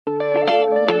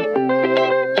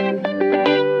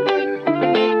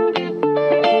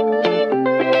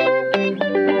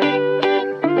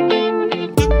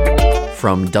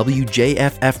From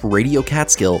WJFF Radio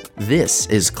Catskill, this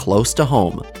is Close to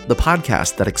Home, the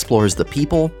podcast that explores the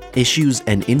people, issues,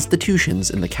 and institutions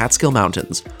in the Catskill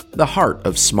Mountains, the heart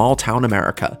of small-town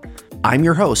America. I'm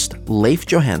your host, Leif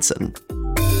Johansson.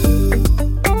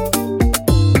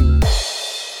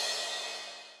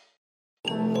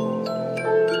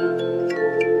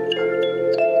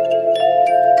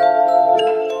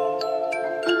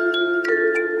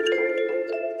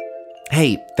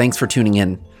 Hey, thanks for tuning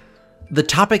in. The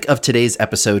topic of today's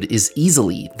episode is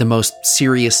easily the most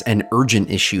serious and urgent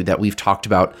issue that we've talked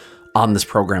about on this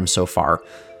program so far,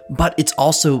 but it's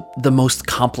also the most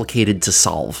complicated to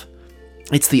solve.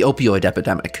 It's the opioid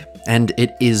epidemic, and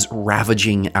it is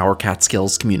ravaging our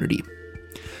Catskills community.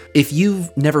 If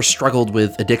you've never struggled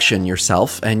with addiction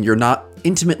yourself, and you're not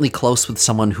intimately close with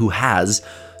someone who has,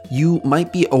 you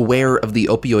might be aware of the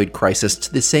opioid crisis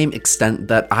to the same extent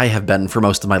that I have been for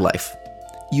most of my life.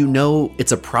 You know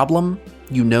it's a problem,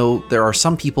 you know there are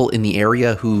some people in the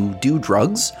area who do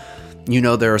drugs, you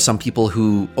know there are some people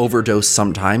who overdose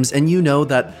sometimes, and you know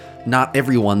that not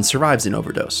everyone survives an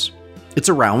overdose. It's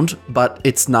around, but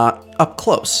it's not up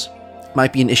close.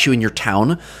 Might be an issue in your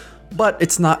town, but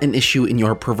it's not an issue in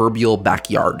your proverbial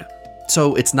backyard.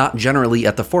 So it's not generally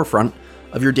at the forefront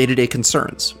of your day-to-day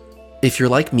concerns. If you're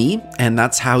like me, and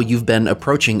that's how you've been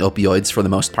approaching opioids for the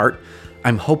most part,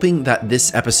 I'm hoping that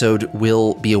this episode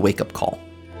will be a wake-up call.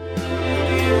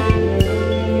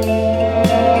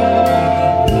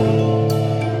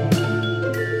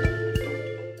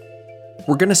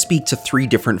 We're going to speak to 3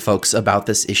 different folks about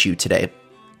this issue today,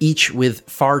 each with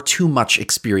far too much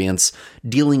experience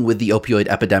dealing with the opioid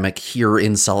epidemic here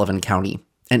in Sullivan County,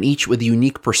 and each with a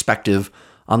unique perspective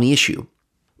on the issue.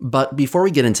 But before we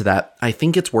get into that, I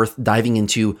think it's worth diving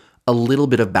into a little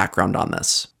bit of background on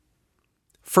this.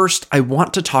 First, I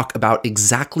want to talk about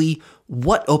exactly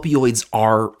what opioids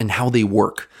are and how they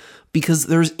work, because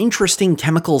there's interesting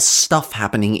chemical stuff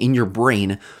happening in your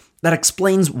brain that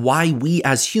explains why we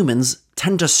as humans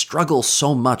tend to struggle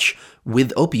so much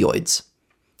with opioids.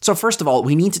 So first of all,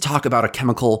 we need to talk about a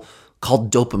chemical called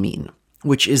dopamine,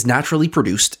 which is naturally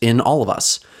produced in all of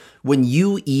us. When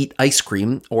you eat ice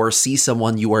cream or see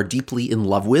someone you are deeply in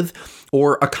love with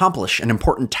or accomplish an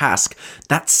important task,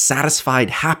 that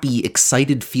satisfied, happy,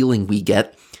 excited feeling we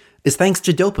get is thanks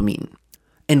to dopamine.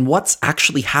 And what's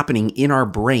actually happening in our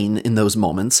brain in those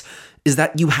moments is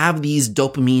that you have these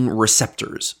dopamine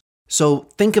receptors. So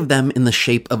think of them in the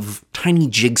shape of tiny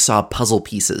jigsaw puzzle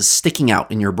pieces sticking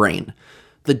out in your brain.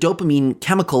 The dopamine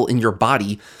chemical in your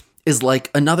body is like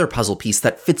another puzzle piece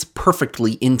that fits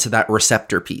perfectly into that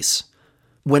receptor piece.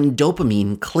 When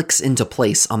dopamine clicks into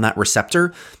place on that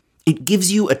receptor, it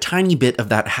gives you a tiny bit of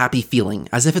that happy feeling,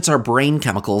 as if it's our brain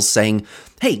chemicals saying,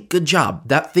 hey, good job,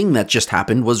 that thing that just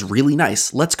happened was really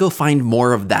nice, let's go find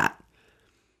more of that.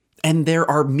 And there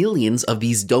are millions of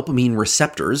these dopamine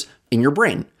receptors in your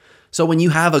brain. So when you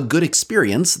have a good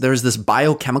experience, there's this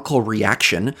biochemical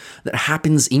reaction that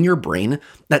happens in your brain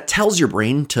that tells your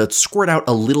brain to squirt out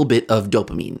a little bit of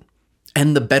dopamine.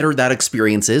 And the better that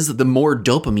experience is, the more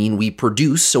dopamine we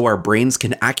produce so our brains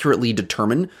can accurately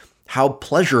determine how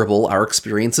pleasurable our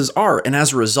experiences are, and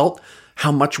as a result,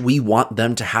 how much we want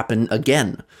them to happen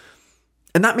again.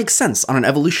 And that makes sense on an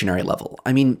evolutionary level.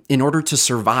 I mean, in order to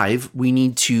survive, we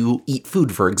need to eat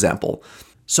food, for example.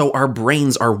 So our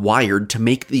brains are wired to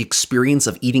make the experience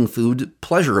of eating food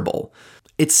pleasurable.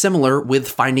 It's similar with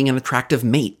finding an attractive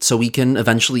mate so we can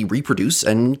eventually reproduce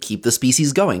and keep the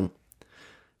species going.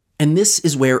 And this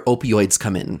is where opioids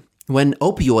come in. When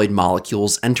opioid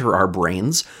molecules enter our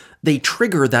brains, they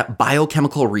trigger that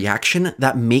biochemical reaction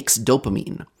that makes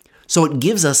dopamine. So it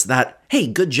gives us that, hey,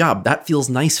 good job, that feels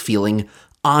nice feeling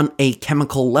on a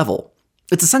chemical level.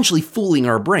 It's essentially fooling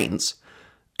our brains.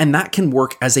 And that can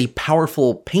work as a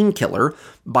powerful painkiller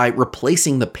by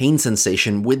replacing the pain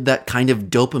sensation with that kind of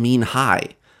dopamine high.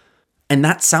 And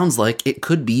that sounds like it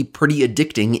could be pretty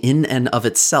addicting in and of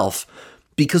itself,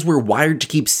 because we're wired to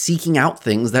keep seeking out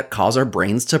things that cause our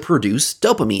brains to produce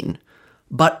dopamine.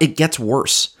 But it gets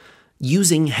worse.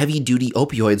 Using heavy-duty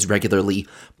opioids regularly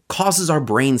causes our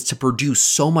brains to produce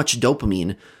so much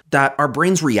dopamine that our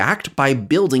brains react by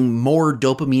building more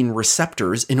dopamine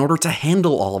receptors in order to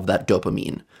handle all of that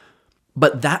dopamine.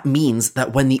 But that means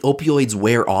that when the opioids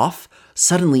wear off,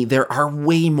 suddenly there are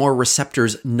way more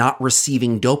receptors not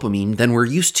receiving dopamine than we're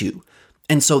used to.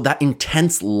 And so that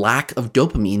intense lack of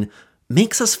dopamine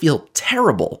makes us feel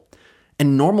terrible.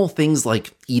 And normal things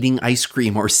like eating ice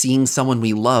cream or seeing someone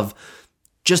we love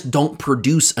just don't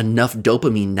produce enough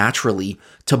dopamine naturally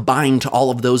to bind to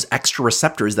all of those extra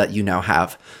receptors that you now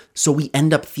have. So we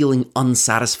end up feeling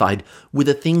unsatisfied with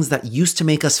the things that used to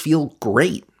make us feel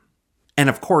great. And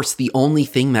of course, the only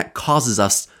thing that causes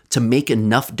us to make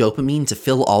enough dopamine to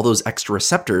fill all those extra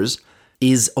receptors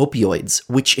is opioids,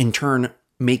 which in turn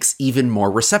makes even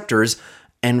more receptors.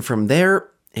 And from there,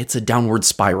 it's a downward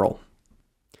spiral.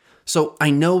 So I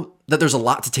know that there's a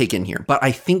lot to take in here, but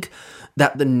I think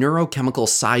that the neurochemical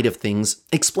side of things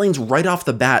explains right off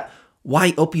the bat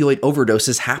why opioid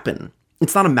overdoses happen.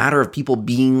 It's not a matter of people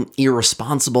being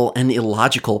irresponsible and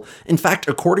illogical. In fact,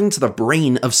 according to the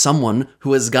brain of someone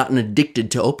who has gotten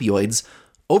addicted to opioids,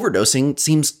 overdosing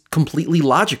seems completely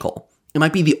logical. It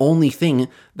might be the only thing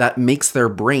that makes their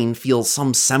brain feel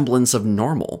some semblance of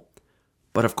normal.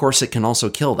 But of course, it can also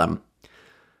kill them.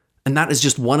 And that is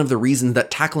just one of the reasons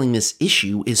that tackling this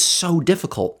issue is so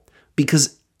difficult,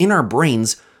 because in our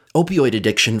brains, opioid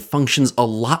addiction functions a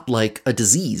lot like a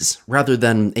disease rather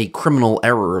than a criminal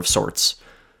error of sorts.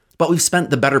 But we've spent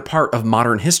the better part of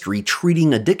modern history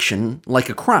treating addiction like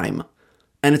a crime.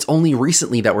 And it's only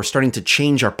recently that we're starting to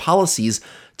change our policies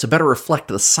to better reflect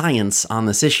the science on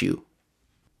this issue.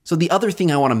 So the other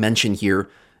thing I want to mention here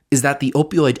is that the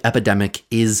opioid epidemic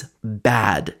is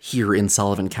bad here in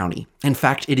Sullivan County. In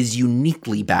fact, it is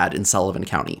uniquely bad in Sullivan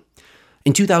County.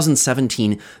 In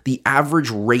 2017, the average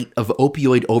rate of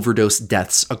opioid overdose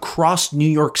deaths across New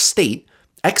York State,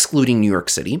 excluding New York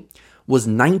City, was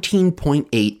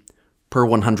 19.8 per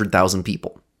 100,000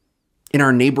 people. In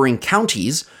our neighboring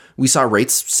counties, we saw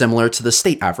rates similar to the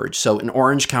state average. So in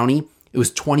Orange County, it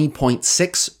was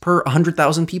 20.6 per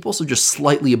 100,000 people, so just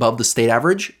slightly above the state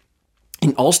average.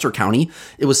 In Ulster County,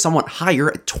 it was somewhat higher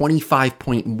at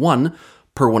 25.1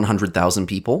 per 100,000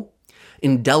 people.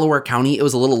 In Delaware County, it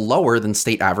was a little lower than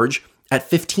state average at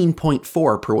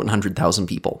 15.4 per 100,000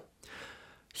 people.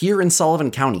 Here in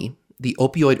Sullivan County, the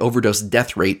opioid overdose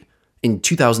death rate in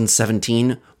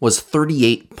 2017 was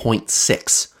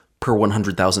 38.6 per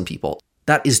 100,000 people.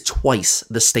 That is twice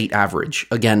the state average,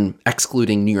 again,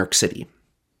 excluding New York City.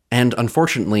 And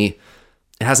unfortunately,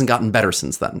 it hasn't gotten better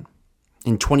since then.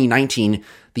 In 2019,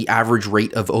 the average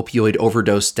rate of opioid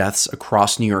overdose deaths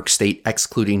across New York State,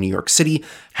 excluding New York City,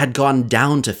 had gone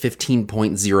down to 15.0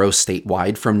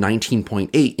 statewide from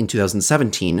 19.8 in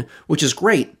 2017, which is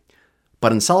great.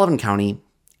 But in Sullivan County,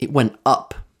 it went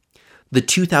up. The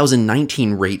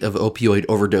 2019 rate of opioid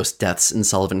overdose deaths in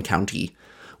Sullivan County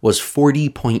was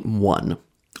 40.1,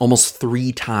 almost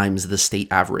 3 times the state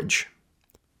average.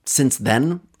 Since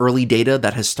then, early data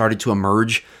that has started to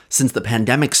emerge since the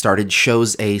pandemic started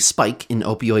shows a spike in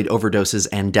opioid overdoses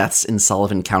and deaths in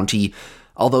Sullivan County,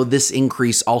 although this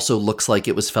increase also looks like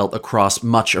it was felt across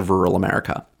much of rural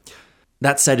America.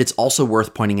 That said, it's also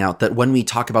worth pointing out that when we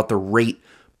talk about the rate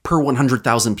per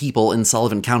 100,000 people in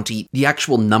Sullivan County, the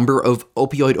actual number of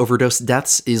opioid overdose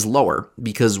deaths is lower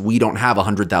because we don't have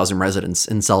 100,000 residents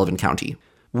in Sullivan County.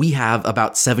 We have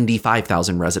about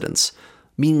 75,000 residents,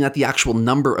 meaning that the actual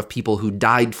number of people who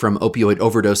died from opioid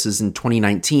overdoses in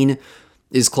 2019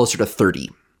 is closer to 30.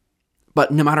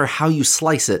 But no matter how you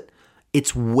slice it,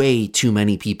 it's way too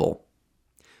many people.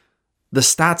 The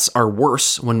stats are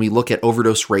worse when we look at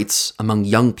overdose rates among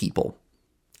young people.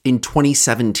 In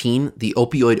 2017, the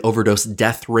opioid overdose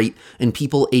death rate in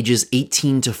people ages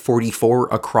 18 to 44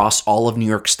 across all of New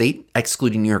York State,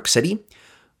 excluding New York City,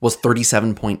 was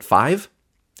 37.5.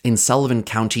 In Sullivan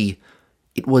County,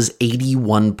 it was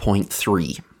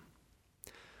 81.3.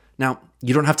 Now,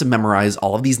 you don't have to memorize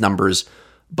all of these numbers,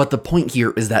 but the point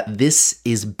here is that this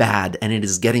is bad and it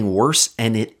is getting worse,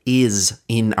 and it is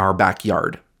in our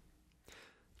backyard.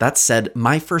 That said,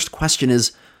 my first question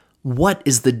is, what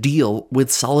is the deal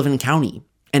with Sullivan County?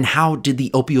 And how did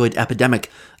the opioid epidemic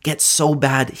get so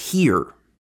bad here?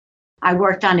 I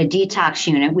worked on a detox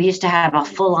unit. We used to have a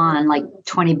full-on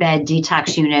 20-bed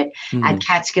detox unit at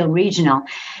Catskill Regional.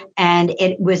 And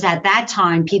it was at that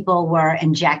time people were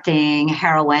injecting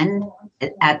heroin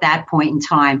at that point in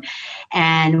time.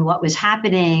 And what was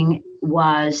happening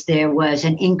was there was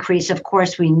an increase. Of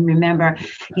course, we remember,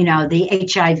 the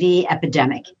HIV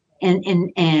epidemic.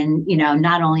 In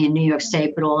not only in New York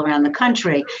State, but all around the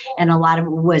country. And a lot of it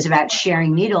was about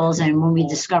sharing needles. And when we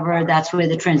discovered that's where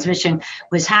the transmission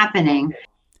was happening.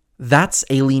 That's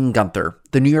Aileen Gunther,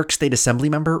 the New York State Assembly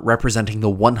member representing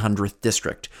the 100th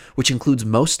District, which includes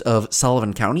most of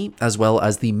Sullivan County, as well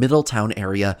as the Middletown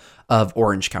area of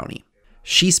Orange County.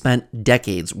 She spent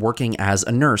decades working as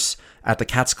a nurse at the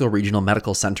Catskill Regional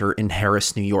Medical Center in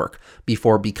Harris, New York,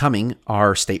 before becoming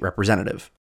our state representative.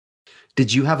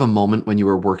 Did you have a moment when you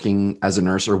were working as a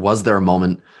nurse, or was there a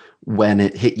moment when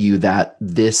it hit you that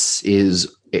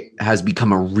it has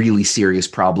become a really serious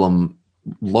problem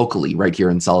locally right here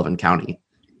in Sullivan County?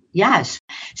 Yes.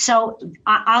 So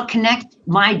I'll connect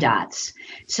my dots.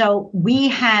 So we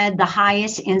had the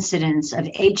highest incidence of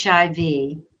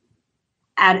HIV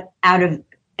out of,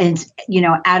 and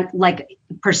out like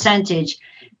percentage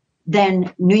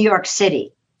than New York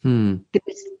City. There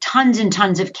was tons and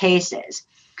tons of cases.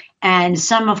 And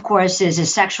some, of course, is a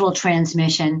sexual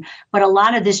transmission, but a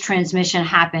lot of this transmission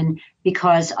happened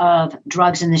because of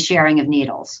drugs and the sharing of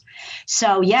needles.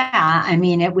 So, yeah, I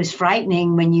mean, it was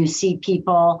frightening when you see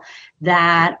people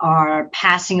that are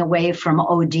passing away from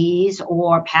ODs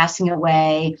or passing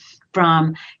away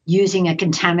from using a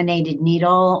contaminated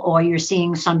needle, or you're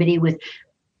seeing somebody with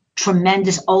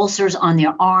tremendous ulcers on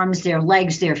their arms, their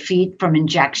legs, their feet from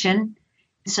injection.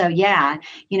 So, yeah,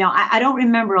 I don't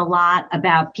remember a lot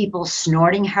about people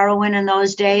snorting heroin in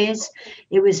those days.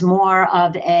 It was more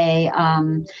of they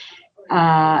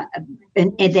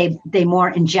more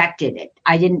injected it.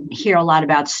 I didn't hear a lot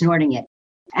about snorting it.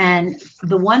 And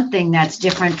the one thing that's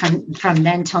different from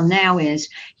then till now is,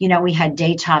 we had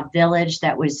Daytop Village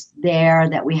that was there,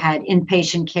 that we had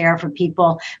inpatient care for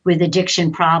people with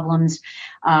addiction problems.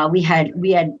 We had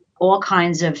all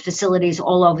kinds of facilities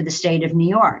all over the state of New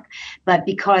York. But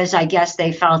because I guess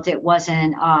they felt it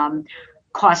wasn't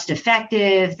cost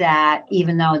effective, that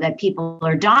even though that people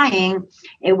are dying,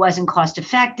 it wasn't cost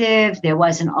effective, there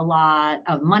wasn't a lot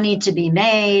of money to be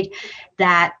made,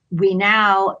 that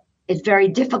it's very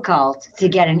difficult to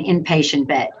get an inpatient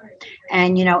bed.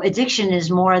 And, addiction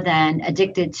is more than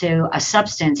addicted to a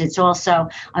substance. It's also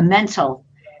a mental,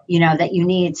 that you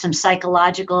need some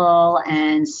psychological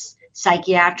and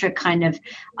psychiatric kind of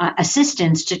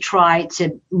assistance to try to,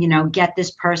 get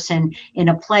this person in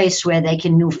a place where they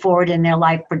can move forward in their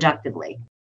life productively.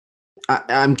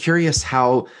 I'm curious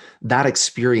how that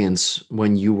experience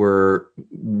when you were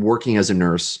working as a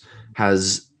nurse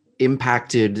has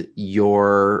impacted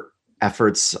your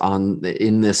efforts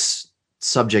in this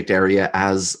subject area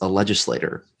as a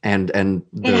legislator and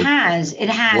it has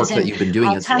work that you've been doing.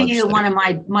 I'll tell you one of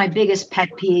my biggest pet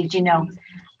peeves,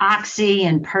 Oxy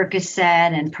and Percocet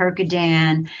and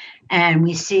Percodan, and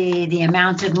we see the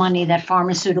amount of money that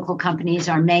pharmaceutical companies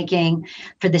are making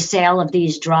for the sale of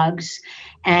these drugs.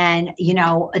 And,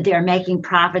 they're making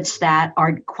profits that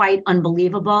are quite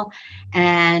unbelievable.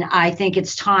 And I think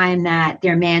it's time that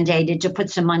they're mandated to put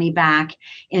some money back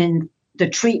in the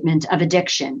treatment of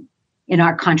addiction in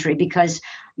our country, because,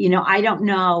 I don't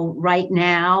know right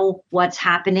now what's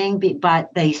happening,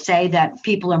 but they say that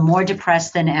people are more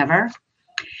depressed than ever,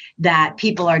 that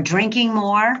people are drinking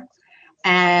more,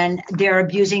 and they're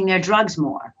abusing their drugs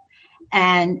more.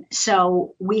 And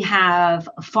so we have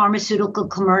pharmaceutical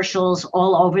commercials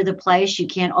all over the place. You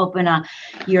can't open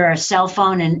your cell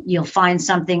phone and you'll find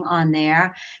something on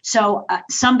there. So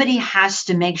somebody has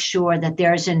to make sure that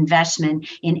there's investment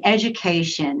in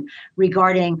education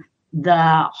regarding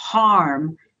the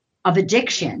harm of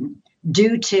addiction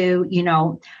due to,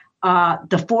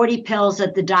 the 40 pills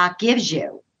that the doc gives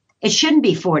you. It shouldn't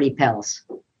be 40 pills.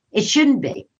 It shouldn't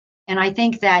be. And I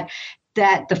think that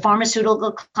the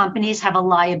pharmaceutical companies have a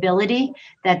liability,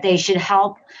 that they should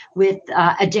help with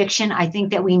addiction. I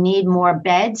think that we need more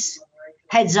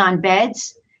heads on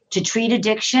beds to treat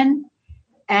addiction.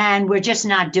 And we're just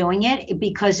not doing it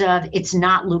because it's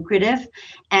not lucrative.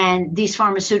 And these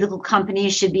pharmaceutical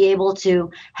companies should be able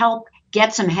to help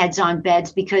get some heads on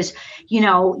beds, because,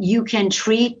 you can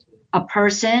treat a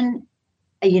person,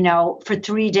 for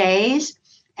 3 days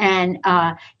and,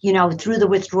 through the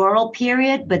withdrawal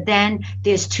period. But then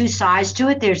there's two sides to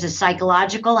it. There's the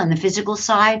psychological and the physical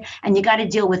side, and you got to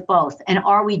deal with both. And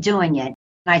are we doing it?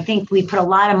 And I think we put a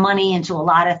lot of money into a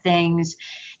lot of things.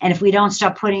 And if we don't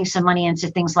start putting some money into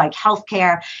things like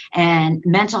healthcare, and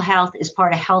mental health is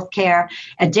part of healthcare,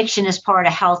 addiction is part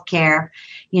of healthcare,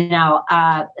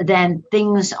 then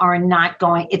things are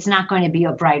it's not going to be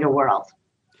a brighter world.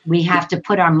 We have to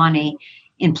put our money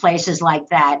in places like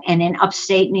that. And in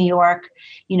upstate New York,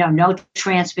 no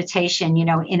transportation,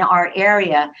 in our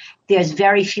area, there's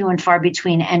very few and far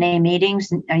between NA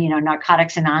meetings,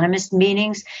 Narcotics Anonymous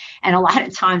meetings. And a lot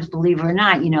of times, believe it or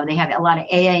not, they have a lot of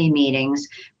AA meetings,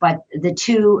 but the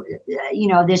two,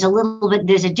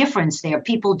 there's a difference there.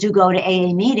 People do go to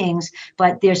AA meetings,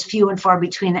 but there's few and far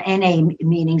between the NA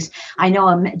meetings. I know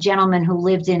a gentleman who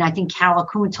lived in, I think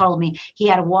Callicoon, told me he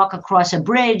had to walk across a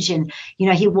bridge, and,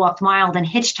 he walked miles and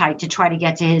hitchhiked to try to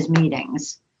get to his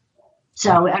meetings.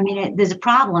 So, there's a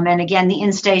problem. And again, the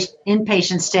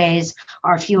inpatient stays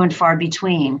are few and far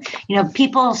between.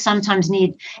 People sometimes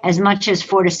need as much as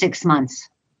 4 to 6 months.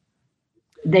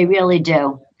 They really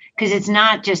do. Because it's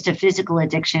not just a physical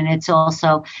addiction. It's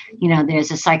also,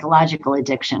 there's a psychological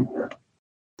addiction.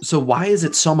 So why is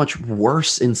it so much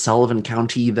worse in Sullivan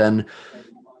County than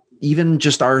even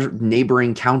just our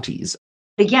neighboring counties?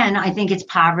 Again, I think it's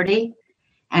poverty.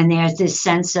 And there's this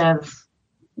sense of,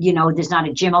 there's not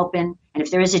a gym open. And if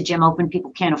there is a gym open,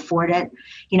 people can't afford it.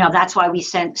 That's why we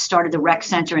started the rec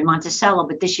center in Monticello,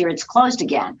 but this year it's closed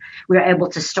again. We were able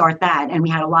to start that. And we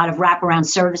had a lot of wraparound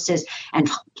services and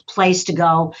place to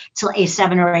go till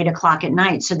 7 or 8 o'clock at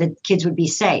night so that kids would be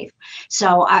safe.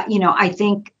 So, I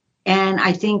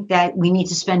think that we need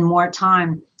to spend more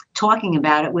time talking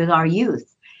about it with our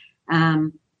youth.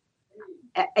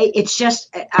 It's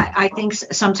just, I think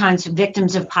sometimes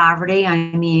victims of poverty,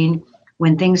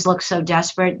 when things look so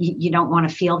desperate, you don't want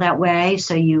to feel that way.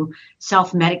 So you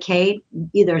self-medicate,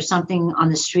 either something on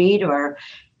the street or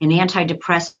an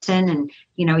antidepressant. And,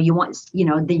 you want,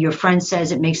 your friend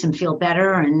says it makes them feel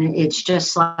better. And it's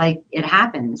just like it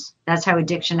happens. That's how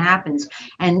addiction happens.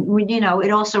 And,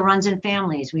 it also runs in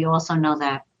families. We also know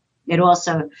that.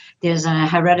 There's a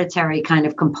hereditary kind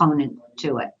of component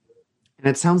to it. And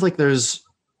it sounds like there's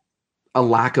a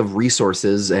lack of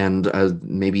resources, and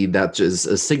maybe that is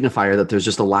a signifier that there's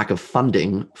just a lack of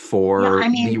funding for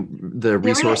the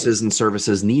resources and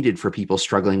services needed for people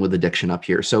struggling with addiction up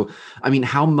here. So,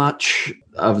 how much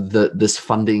of this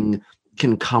funding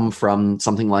can come from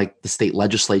something like the state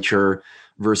legislature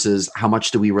versus how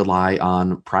much do we rely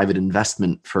on private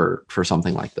investment for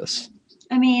something like this?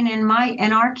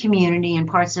 In our community in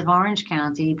parts of Orange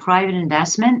County, private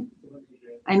investment,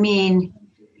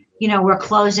 we're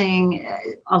closing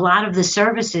a lot of the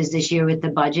services this year with the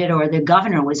budget, or the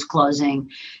governor was closing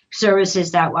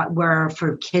services that were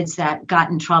for kids that got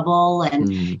in trouble, and,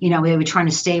 they were trying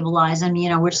to stabilize them.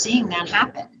 We're seeing that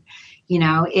happen,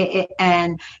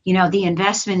 the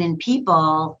investment in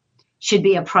people should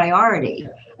be a priority.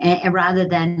 And rather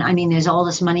than, there's all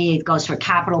this money, it goes for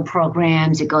capital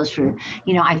programs, it goes for,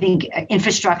 I think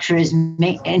infrastructure is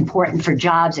important for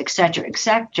jobs, et cetera, et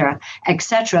cetera, et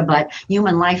cetera. But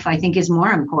human life, I think, is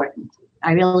more important.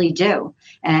 I really do.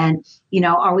 And,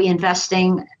 are we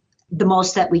investing the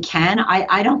most that we can?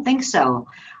 I don't think so.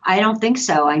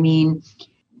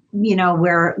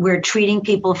 We're treating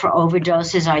people for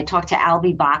overdoses. I talked to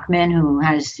Albie Bachman, who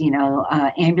has,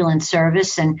 ambulance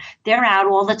service, and they're out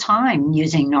all the time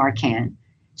using Narcan.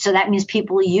 So that means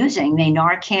people are using, they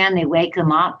Narcan, they wake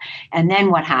them up, and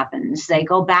then what happens? They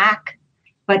go back.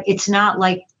 But it's not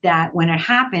like that when it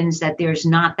happens that there's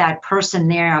not that person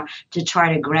there to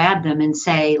try to grab them and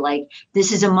say, like,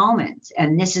 this is a moment.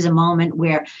 And this is a moment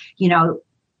where,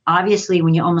 obviously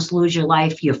when you almost lose your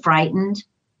life, you're frightened.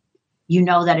 You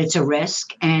know that it's a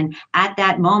risk. And at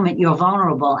that moment, you're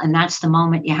vulnerable. And that's the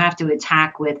moment you have to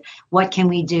attack with, what can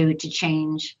we do to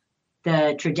change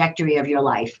the trajectory of your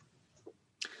life?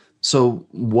 So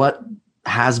what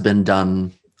has been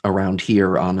done around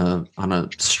here on a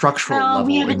structural level?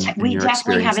 We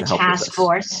definitely have a task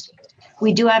force.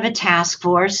 We do have a task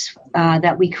force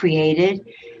that we created.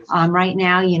 Right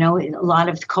now, a lot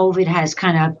of COVID has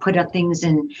kind of put up things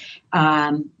in,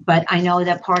 but I know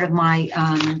that part of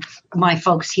my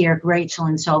folks here, Rachel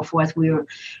and so forth, we were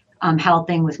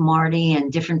helping with Marty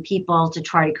and different people to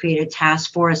try to create a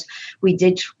task force. We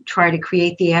did try to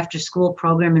create the after school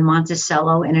program in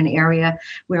Monticello, in an area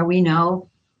where we know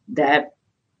that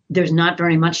there's not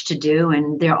very much to do,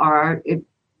 and there are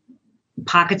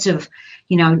pockets of,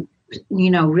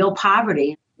 real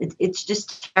poverty. It's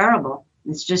just terrible.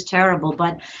 It's just terrible.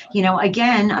 But,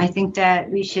 again, I think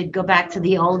that we should go back to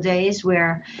the old days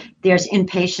where there's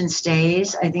inpatient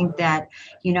stays. I think that,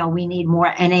 we need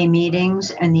more NA meetings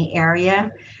in the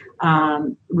area.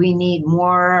 We need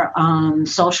more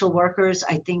social workers.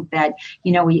 I think that,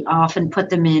 we often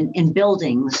put them in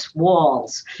buildings,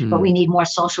 walls, but we need more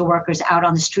social workers out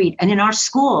on the street. And in our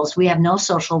schools, we have no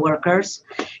social workers.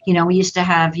 We used to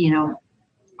have,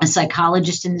 a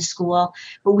psychologist in the school,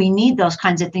 but we need those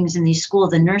kinds of things in these schools.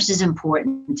 The nurse is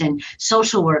important, and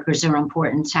social workers are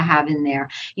important to have in there.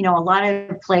 A lot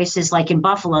of places like in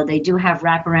Buffalo, they do have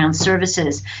wraparound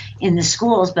services in the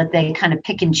schools, but they kind of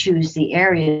pick and choose the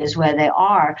areas where they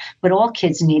are. But all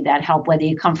kids need that help, whether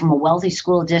you come from a wealthy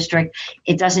school district.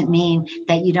 It doesn't mean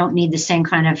that you don't need the same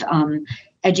kind of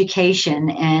education,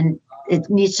 and it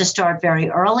needs to start very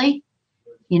early.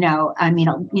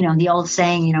 The old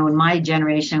saying, in my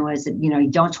generation was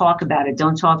that, don't talk about it,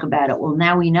 don't talk about it. Well,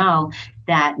 now we know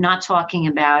that not talking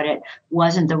about it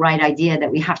wasn't the right idea, that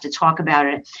we have to talk about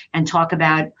it and talk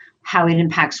about how it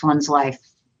impacts one's life.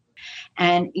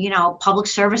 And, public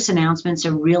service announcements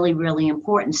are really, really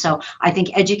important. So I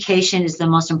think education is the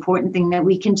most important thing that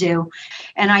we can do.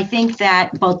 And I think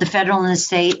that both the federal and the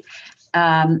state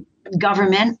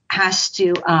government has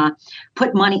to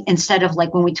put money, instead of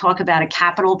like when we talk about a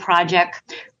capital project,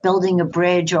 building a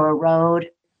bridge or a road.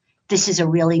 This is a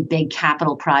really big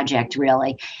capital project.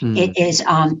 Really, it is.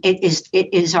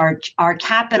 It is our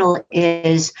capital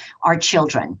is our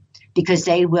children, because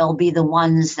they will be the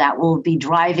ones that will be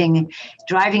driving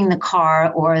the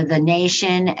car, or the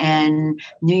nation and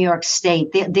New York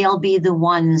State. They'll be the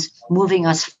ones moving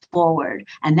us forward.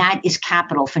 And that is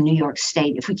capital for New York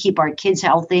State. If we keep our kids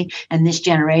healthy and this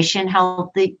generation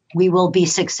healthy, we will be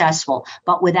successful.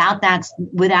 But without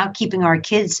keeping our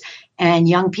kids and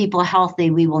young people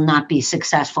healthy, we will not be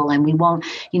successful, and we won't,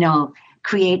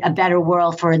 create a better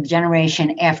world for a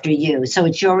generation after you. So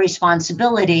it's your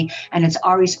responsibility, and it's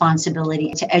our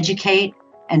responsibility to educate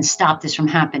and stop this from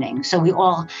happening. So we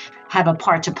all have a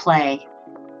part to play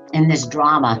in this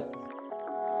drama.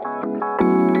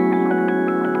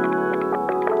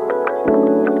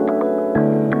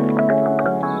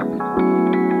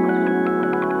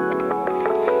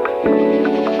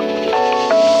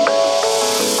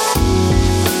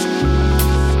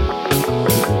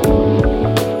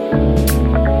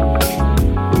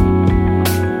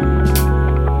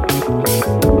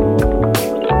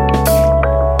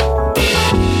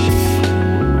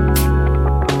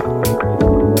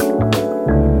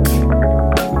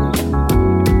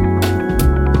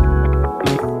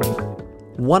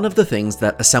 One of the things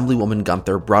that Assemblywoman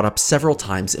Gunther brought up several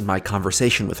times in my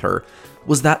conversation with her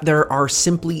was that there are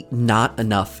simply not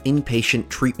enough inpatient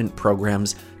treatment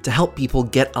programs to help people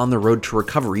get on the road to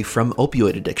recovery from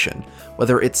opioid addiction,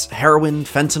 whether it's heroin,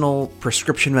 fentanyl,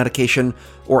 prescription medication,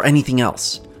 or anything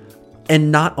else. And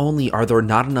not only are there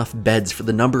not enough beds for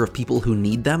the number of people who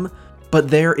need them, but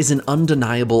there is an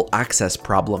undeniable access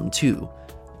problem too.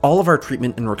 All of our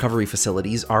treatment and recovery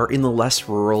facilities are in the less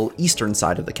rural eastern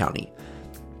side of the county.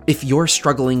 If you're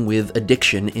struggling with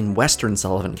addiction in western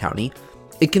Sullivan County,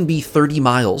 it can be 30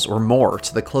 miles or more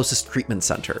to the closest treatment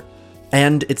center.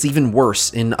 And it's even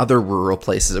worse in other rural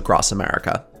places across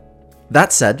America.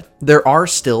 That said, there are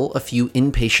still a few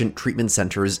inpatient treatment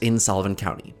centers in Sullivan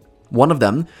County. One of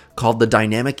them, called the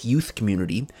Dynamic Youth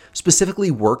Community, specifically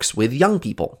works with young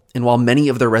people. And while many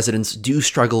of their residents do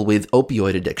struggle with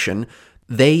opioid addiction,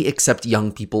 they accept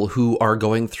young people who are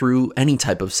going through any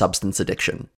type of substance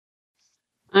addiction.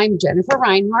 I'm Jennifer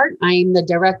Reinhardt. I'm the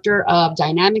director of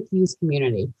Dynamic Youth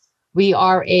Community. We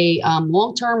are a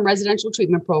long-term residential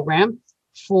treatment program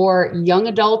for young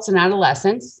adults and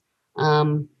adolescents,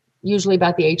 usually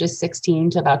about the ages 16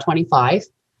 to about 25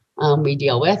 we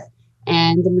deal with.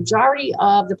 And the majority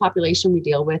of the population we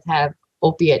deal with have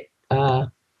opiate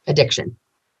addiction.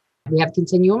 We have a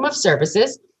continuum of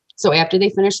services. So after they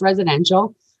finish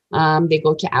residential, they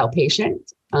go to outpatient.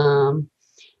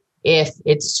 If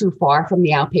it's too far from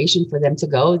the outpatient for them to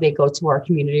go, they go to our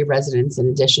community residence in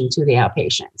addition to the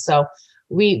outpatient. So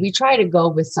we try to go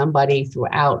with somebody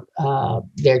throughout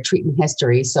their treatment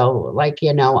history. So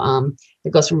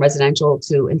it goes from residential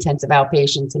to intensive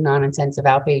outpatient to non-intensive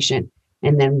outpatient.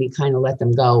 And then we kind of let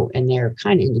them go, and they're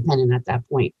kind of independent at that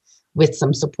point with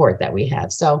some support that we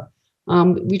have. So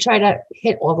we try to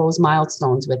hit all those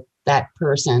milestones with that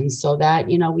person so that,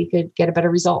 we could get a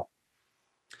better result.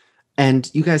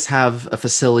 And you guys have a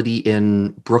facility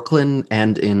in Brooklyn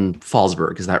and in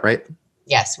Fallsburg, is that right?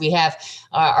 Yes, we have.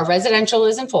 Our residential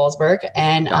is in Fallsburg,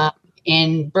 and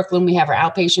in Brooklyn we have our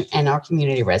outpatient and our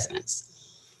community residence.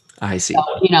 I see.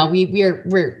 So,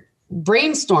 we're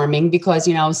brainstorming because,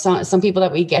 some people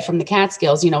that we get from the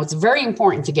Catskills, it's very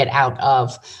important to get out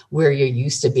of where you're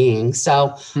used to being.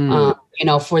 So,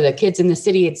 for the kids in the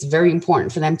city, it's very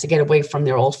important for them to get away from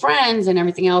their old friends and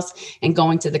everything else and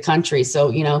going to the country. So,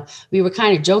 we were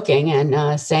kind of joking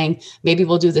and saying maybe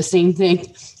we'll do the same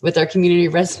thing with our community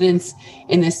residents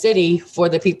in the city for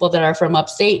the people that are from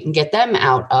upstate and get them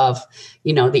out of,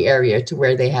 the area to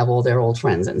where they have all their old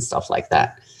friends and stuff like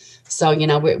that. So,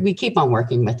 we keep on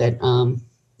working with it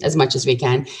as much as we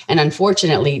can. And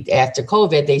unfortunately, after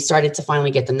COVID, they started to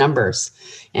finally get the numbers.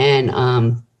 And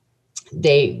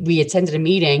we attended a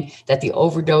meeting that the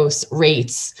overdose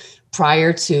rates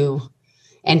prior to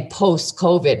and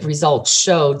post-COVID results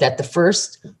showed that the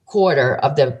first quarter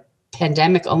of the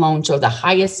pandemic alone showed the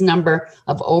highest number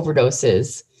of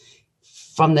overdoses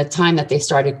from the time that they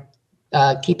started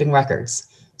keeping records.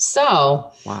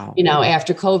 So, wow.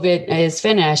 After COVID is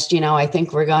finished, I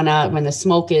think we're gonna, when the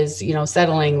smoke is,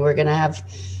 settling, we're gonna have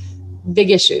big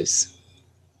issues.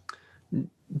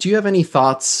 Do you have any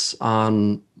thoughts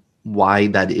on why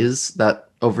that is, that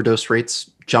overdose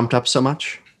rates jumped up so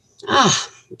much?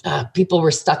 people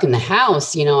were stuck in the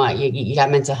house. You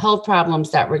got mental health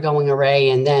problems that were going array.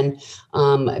 And then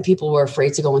people were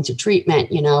afraid to go into treatment.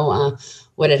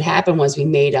 What had happened was we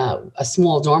made a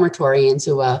small dormitory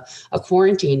into a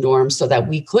quarantine dorm so that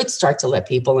we could start to let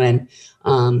people in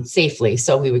safely.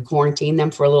 So we would quarantine them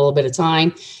for a little bit of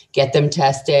time, get them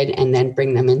tested, and then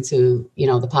bring them into,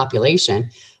 the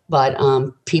population. But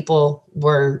people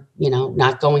were,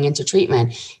 not going into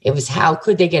treatment. It was, how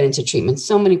could they get into treatment?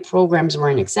 So many programs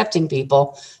weren't accepting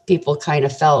people. People kind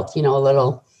of felt, a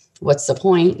little, what's the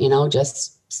point?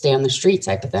 Just stay on the street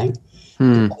type of thing.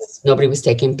 Nobody was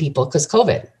taking people because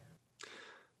COVID.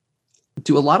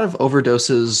 Do a lot of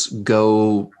overdoses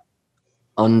go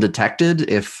undetected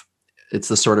if it's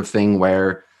the sort of thing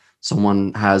where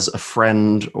someone has a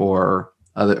friend or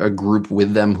a group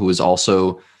with them who is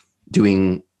also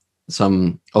doing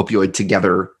some opioid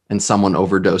together and someone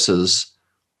overdoses?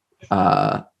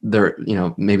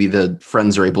 Maybe the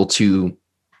friends are able to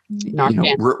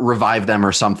revive them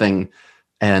or something,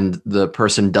 and the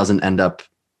person doesn't end up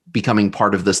becoming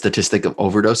part of the statistic of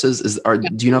overdoses.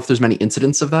 Do you know if there's many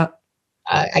incidents of that?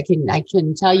 I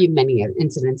can tell you many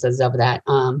incidences of that.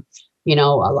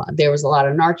 There was a lot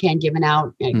of Narcan given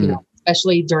out,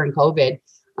 especially during COVID.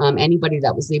 Anybody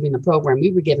that was leaving the program,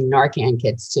 we were giving Narcan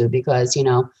kits to, because,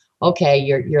 okay,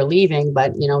 you're leaving,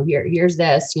 but, here's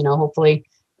this, hopefully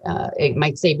it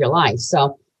might save your life.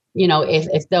 So,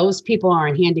 if those people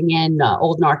aren't handing in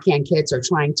old Narcan kits or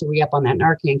trying to re-up on that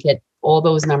Narcan kit, all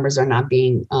those numbers are not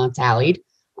being tallied.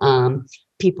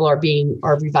 People are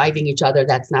reviving each other.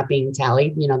 That's not being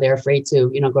tallied. They're afraid to,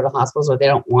 go to hospitals, or they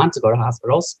don't want to go to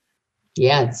hospitals.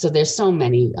 Yeah. So there's so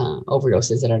many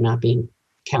overdoses that are not being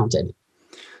counted.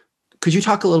 Could you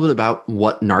talk a little bit about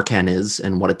what Narcan is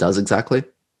and what it does exactly?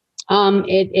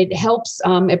 It helps.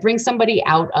 It brings somebody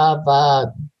out of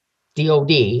the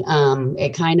OD.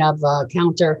 It kind of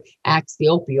counteracts the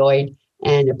opioid,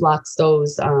 and it blocks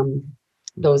those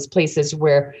places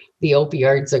where the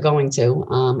opioids are going to.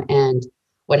 And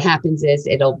what happens is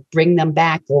it'll bring them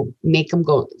back, or make them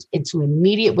go into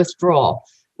immediate withdrawal.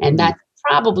 And that's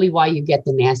probably why you get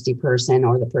the nasty person,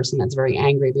 or the person that's very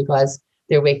angry, because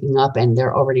they're waking up and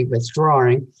they're already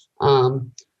withdrawing,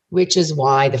 which is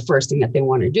why the first thing that they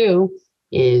want to do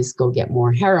is go get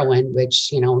more heroin, which,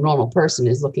 a normal person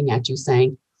is looking at you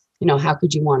saying, how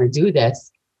could you want to do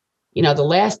this? The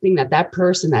last thing that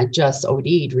person that just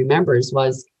OD'd remembers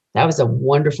was, that was a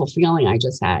wonderful feeling I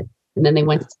just had. And then they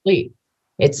went to sleep.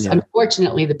 It's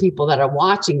unfortunately the people that are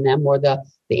watching them, or the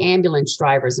ambulance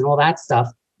drivers and all that stuff,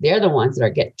 they're the ones that are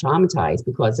getting traumatized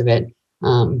because of it.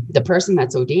 The person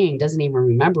that's ODing doesn't even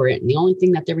remember it. And the only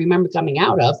thing that they remember coming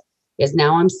out of is,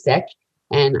 now I'm sick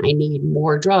and I need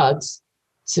more drugs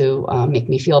to make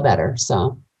me feel better.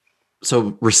 So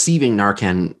receiving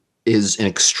Narcan is an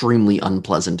extremely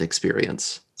unpleasant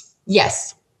experience.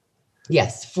 Yes.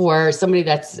 For somebody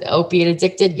that's opiate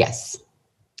addicted. Yes.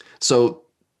 So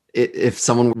if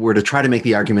someone were to try to make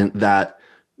the argument that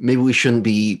maybe we shouldn't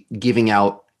be giving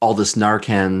out all this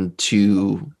Narcan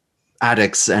to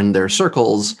addicts and their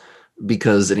circles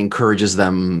because it encourages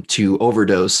them to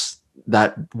overdose,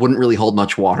 that wouldn't really hold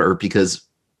much water, because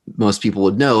most people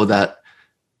would know that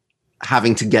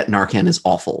having to get Narcan is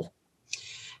awful.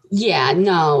 Yeah,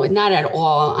 no, not at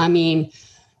all. I mean,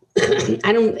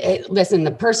 listen,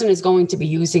 the person is going to be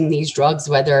using these drugs,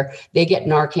 whether they get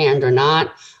Narcan or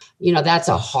not. That's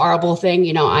a horrible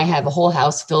thing. I have a whole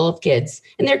house full of kids,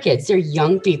 and they're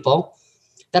young people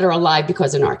that are alive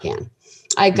because of Narcan.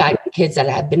 I got kids that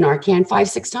have been Narcan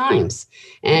 5-6 times.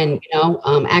 And,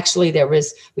 actually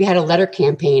we had a letter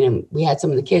campaign, and we had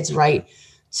some of the kids write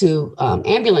to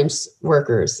ambulance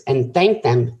workers and thank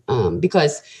them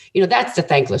because, that's the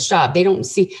thankless job. They're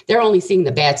only seeing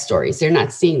the bad stories. They're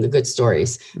not seeing the good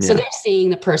stories. Yeah. So they're seeing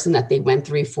the person that they went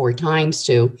 3-4 times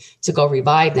to go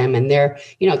revive them. And they're,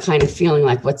 kind of feeling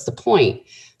like, what's the point?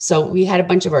 So we had a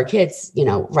bunch of our kids,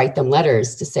 write them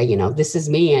letters to say, this is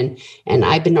me. And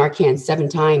I've been Narcan 7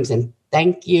 times, and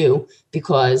thank you,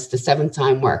 because the 7th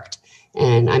time worked,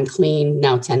 and I'm clean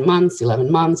now 10 months,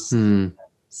 11 months.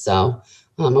 So,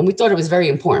 and we thought it was very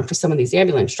important for some of these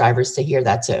ambulance drivers to hear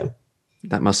that too.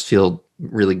 That must feel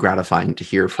really gratifying to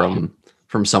hear from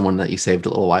someone that you saved a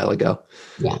little while ago.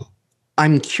 Yeah.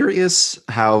 I'm curious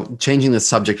how, changing the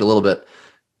subject a little bit,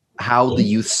 how the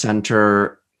youth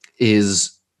center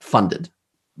is funded.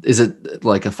 Is it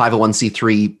like a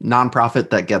 501c3 nonprofit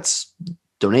that gets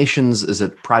donations? Is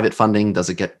it private funding? Does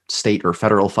it get state or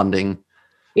federal funding?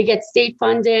 We get state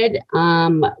funded.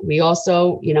 We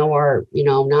also, are,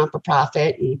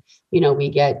 non-for-profit, and, we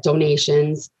get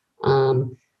donations.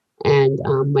 And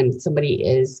when somebody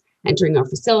is entering our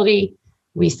facility,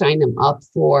 We sign them up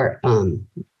for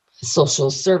social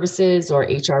services or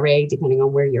HRA, depending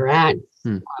on where you're at.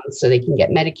 So they can get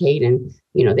Medicaid and,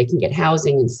 they can get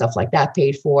housing and stuff like that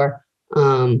paid for.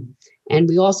 And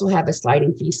we also have a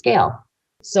sliding fee scale.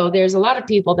 So there's a lot of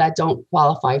people that don't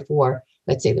qualify for,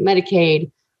 let's say, the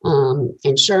Medicaid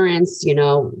insurance.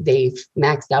 They've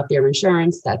maxed out their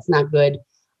insurance. That's not good.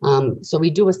 So we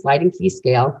do a sliding fee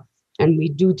scale, and we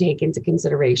do take into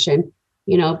consideration,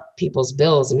 people's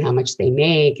bills and how much they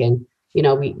make. And,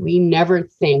 we never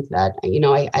think that,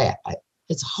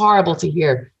 it's horrible to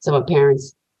hear some of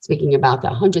parents speaking about the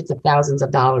hundreds of thousands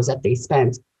of dollars that they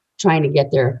spent trying to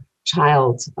get their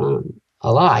child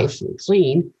alive and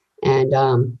clean, and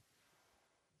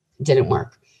it didn't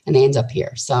work, and they end up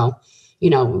here. So,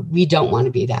 we don't want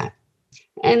to be that.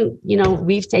 And,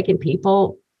 we've taken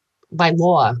people by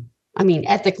law. I mean,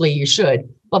 ethically you should,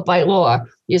 but by law,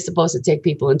 you're supposed to take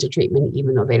people into treatment,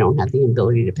 even though they don't have the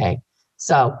ability to pay.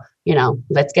 So,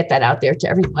 let's get that out there to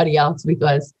everybody else,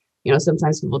 because,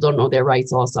 sometimes people don't know their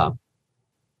rights also.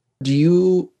 Do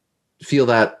you feel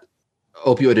that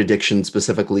opioid addiction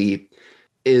specifically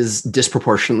is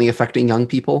disproportionately affecting young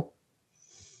people?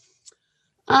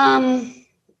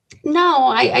 No,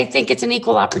 I think it's an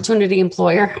equal opportunity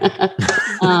employer.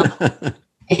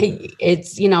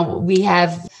 It's, we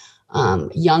have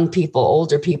young people,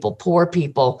 older people, poor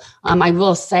people. I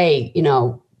will say,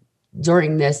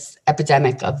 during this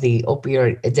epidemic of the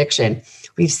opioid addiction,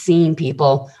 we've seen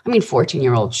people,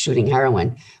 14-year-olds shooting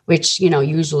heroin, which,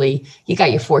 usually you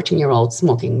got your 14-year-old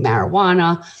smoking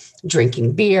marijuana,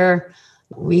 drinking beer.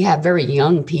 We have very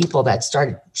young people that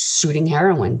started shooting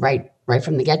heroin right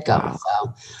from the get-go.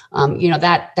 Wow. So,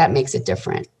 that makes it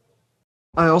different.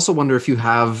 I also wonder if you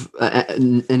have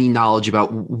any knowledge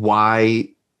about why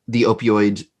the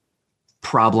opioid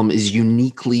problem is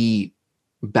uniquely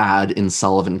bad in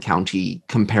Sullivan County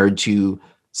compared to,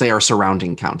 say, our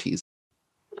surrounding counties.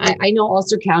 I know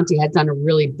Ulster County had done a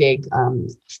really big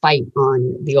fight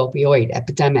on the opioid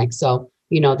epidemic. So,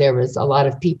 there was a lot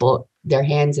of people, their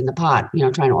hands in the pot,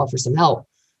 trying to offer some help.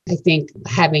 I think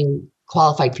having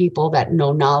qualified people that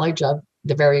know knowledge of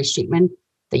the various treatment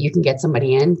that you can get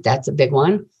somebody in, that's a big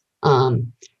one.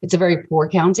 It's a very poor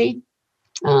county,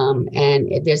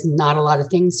 and there's not a lot of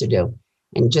things to do.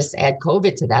 And just add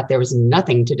COVID to that, there was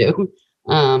nothing to do.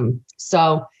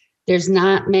 So there's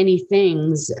not many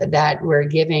things that we're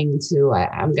giving to,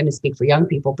 I'm going to speak for young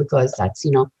people because that's,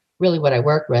 really what I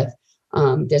work with.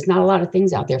 There's not a lot of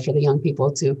things out there for the young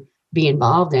people to be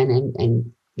involved in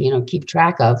and keep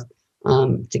track of,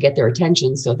 to get their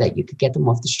attention so that you could get them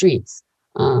off the streets.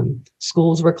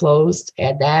 Schools were closed,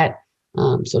 add that.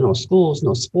 So no schools,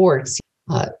 no sports,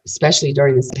 especially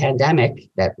during this pandemic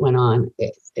that went on.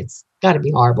 It's got to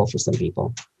be horrible for some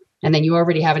people. And then you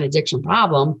already have an addiction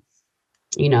problem.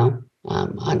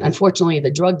 Unfortunately,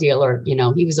 the drug dealer,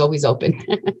 he was always open.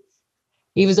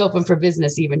 He was open for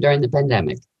business even during the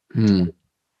pandemic.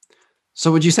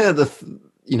 So would you say that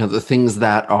the things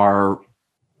that are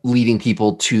leading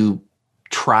people to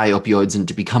try opioids and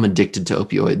to become addicted to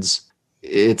opioids,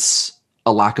 it's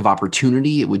a lack of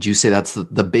opportunity? Would you say that's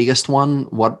the biggest one?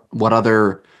 What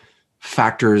other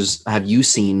factors have you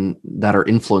seen that are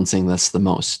influencing this the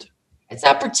most? It's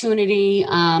opportunity.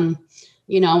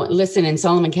 Listen, in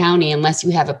Sullivan County, unless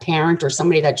you have a parent or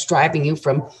somebody that's driving you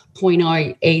from point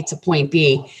A to point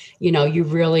B, you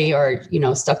really are,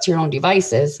 stuck to your own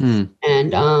devices.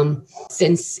 And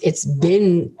since it's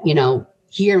been,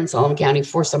 here in Sullivan County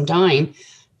for some time,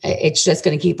 it's just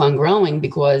going to keep on growing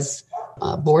because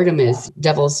boredom is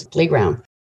devil's playground.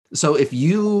 So if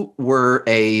you were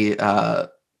a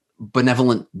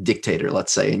benevolent dictator,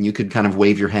 let's say, and you could kind of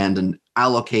wave your hand and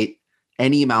allocate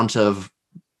any amount of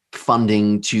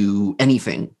funding to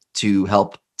anything to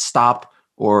help stop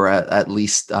or at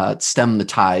least stem the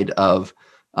tide of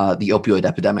the opioid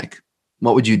epidemic,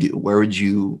 what would you do? Where would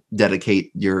you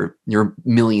dedicate your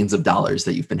millions of dollars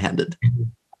that you've been handed?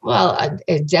 Well,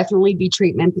 it'd definitely be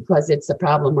treatment because it's a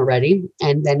problem already.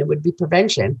 And then it would be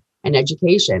prevention and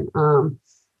education.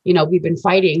 We've been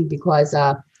fighting because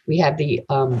we have the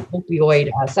opioid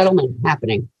settlement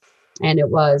happening. And it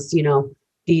was,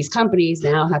 these companies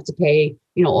now have to pay,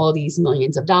 all these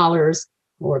millions of dollars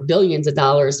or billions of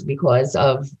dollars because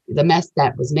of the mess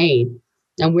that was made.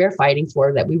 And we're fighting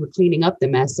for that. We were cleaning up the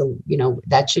mess. So,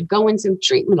 that should go into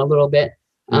treatment a little bit.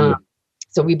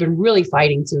 So we've been really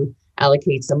fighting to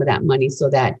allocate some of that money so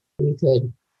that we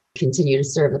could continue to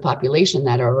serve the population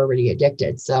that are already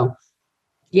addicted. So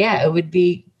yeah, it would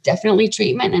be definitely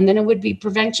treatment, and then it would be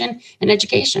prevention and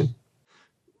education.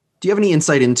 Do you have any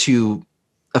insight into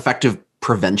effective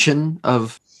prevention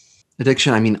of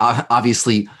addiction? I mean,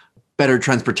 obviously better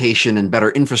transportation and better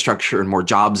infrastructure and more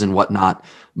jobs and whatnot.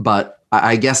 But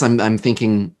I guess I'm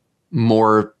thinking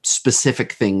more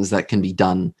specific things that can be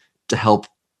done to help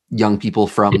young people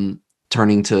from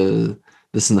turning to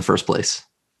this in the first place.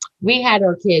 We had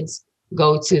our kids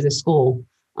go to the school,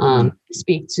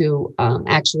 speak to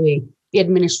actually the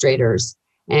administrators,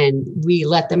 and we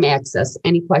let them access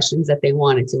any questions that they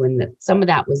wanted to. And some of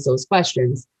that was those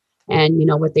questions. And,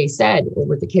 what they said, or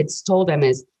what the kids told them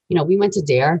is, we went to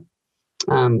DARE.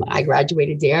 I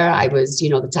graduated DARE. I was,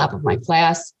 the top of my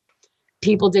class.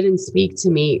 People didn't speak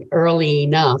to me early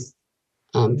enough,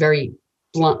 very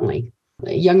bluntly.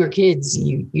 Younger kids,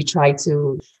 you try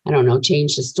to,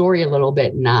 change the story a little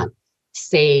bit, and not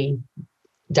say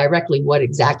directly what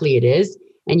exactly it is.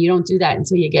 And you don't do that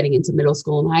until you're getting into middle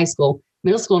school and high school.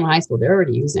 Middle school and high school, they're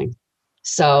already using.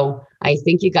 So I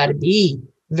think you got to be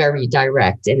very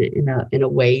direct in a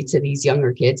way to these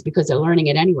younger kids, because they're learning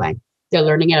it anyway. They're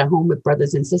learning it at home with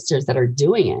brothers and sisters that are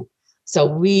doing it. So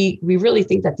we really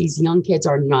think that these young kids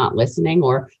are not listening,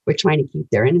 or we're trying to keep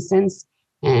their innocence,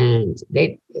 and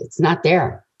it's not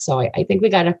there. So I think we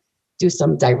got to do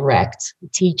some direct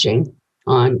teaching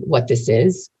on what this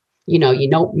is. You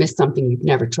don't miss something you've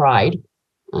never tried.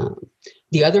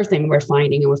 The other thing we're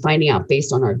finding out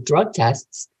based on our drug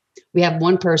tests, we have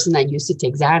one person that used to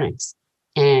take Xanax,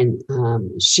 and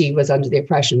she was under the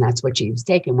impression that's what she was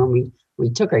taking. When we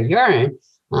took her urine,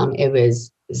 it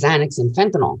was Xanax and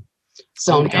fentanyl.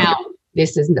 So now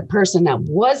this is the person that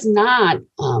was not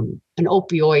an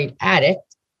opioid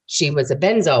addict. She was a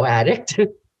benzo addict,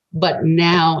 but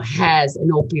now has an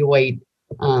opioid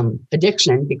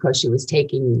addiction because she was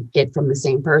taking it from the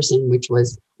same person, which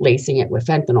was lacing it with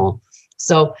fentanyl.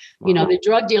 So, the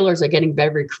drug dealers are getting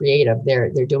very creative. They're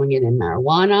doing it in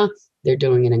marijuana. They're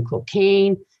doing it in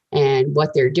cocaine. And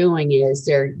what they're doing is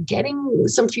they're getting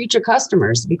some future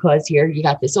customers, because here you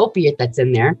got this opiate that's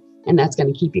in there, and that's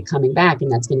going to keep you coming back,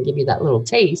 and that's going to give you that little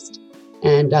taste.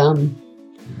 And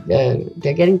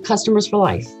they're getting customers for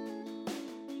life.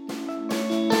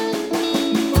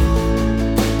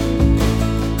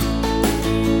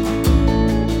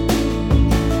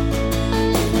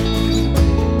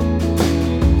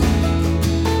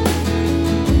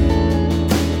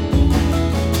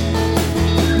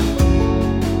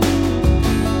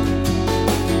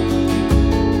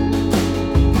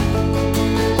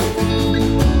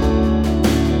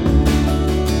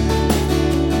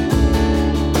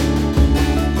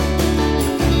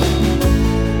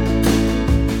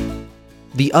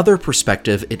 The other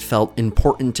perspective it felt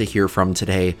important to hear from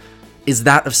today is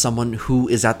that of someone who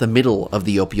is at the middle of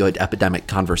the opioid epidemic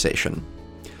conversation.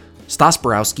 Stas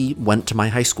Borowski went to my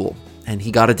high school, and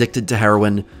he got addicted to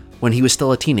heroin when he was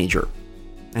still a teenager.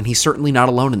 And he's certainly not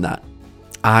alone in that.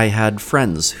 I had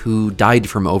friends who died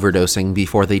from overdosing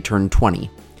before they turned 20.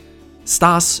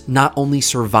 Stas not only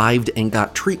survived and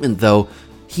got treatment, though,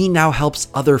 he now helps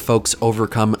other folks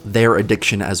overcome their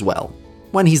addiction as well,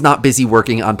 when he's not busy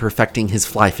working on perfecting his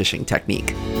fly fishing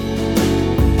technique.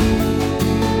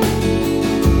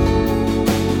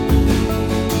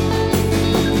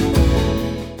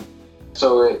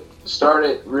 So it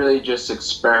started really just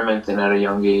experimenting at a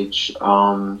young age.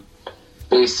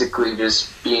 Basically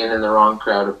just being in the wrong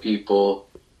crowd of people,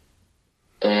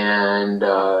 and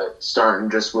starting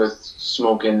just with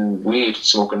smoking weed,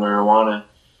 smoking marijuana.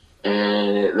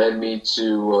 And it led me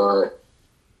to...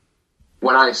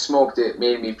 when I smoked, it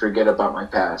made me forget about my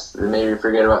past. It made me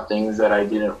forget about things that I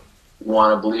didn't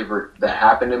want to believe that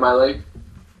happened in my life.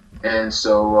 And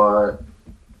so,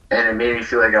 and it made me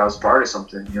feel like I was part of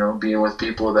something, being with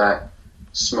people that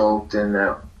smoked, and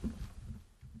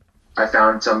I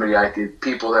found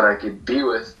people that I could be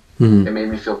with. Mm-hmm. It made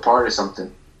me feel part of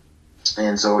something.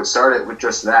 And so it started with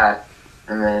just that,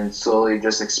 and then slowly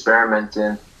just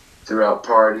experimenting throughout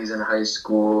parties in high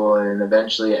school, and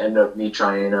eventually it ended up me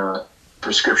trying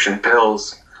prescription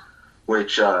pills,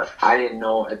 which I didn't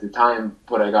know at the time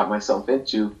what I got myself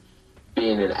into,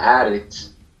 being an addict,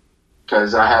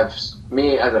 because I have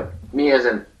me as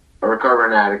a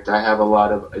recovering addict, I have a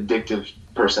lot of addictive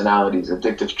personalities,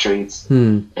 addictive traits,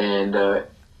 and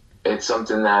it's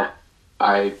something that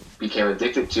I became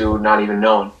addicted to, not even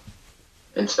knowing,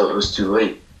 until it was too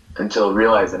late, until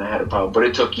realizing I had a problem. But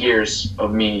it took years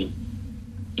of me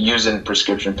using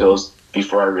prescription pills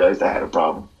before I realized I had a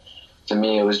problem. To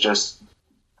me, it was just,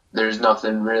 there's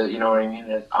nothing really, you know what I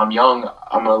mean? I'm young,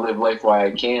 I'm going to live life while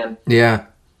I can. Yeah.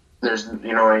 You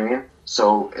know what I mean?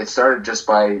 So it started just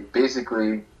by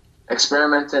basically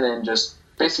experimenting and just,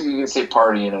 basically you can say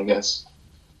partying, I guess.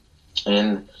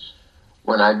 And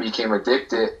when I became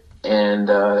addicted, and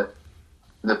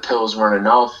the pills weren't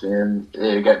enough, and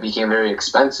it became very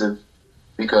expensive,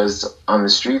 because on the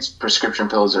streets, prescription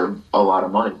pills are a lot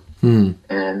of money.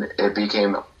 And it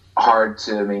became hard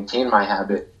to maintain my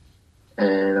habit.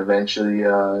 And eventually,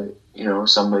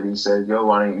 somebody said, yo,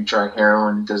 why don't you try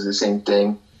heroin? It does the same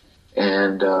thing.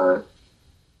 And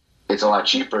it's a lot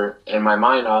cheaper. In my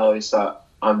mind, I always thought,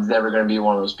 I'm never going to be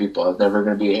one of those people. I was never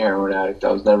going to be a heroin addict.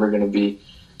 I was never going to be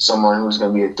someone who was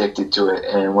going to be addicted to it.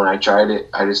 And when I tried it,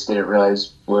 I just didn't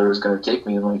realize where it was going to take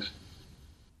me in life.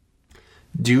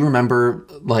 Do you remember,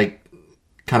 like,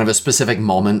 kind of a specific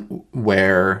moment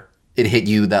where it hit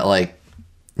you that, like,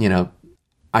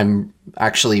 I'm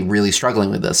actually really struggling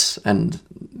with this and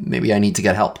maybe I need to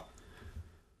get help?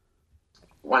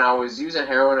 When I was using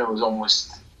heroin, it was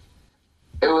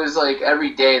like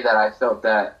every day that I felt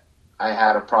that I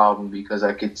had a problem, because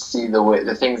I could see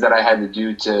the things that I had to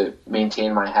do to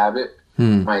maintain my habit,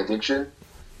 my addiction.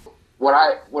 What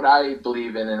I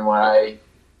believe in and what I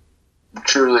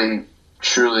truly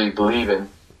believe in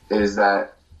is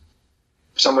that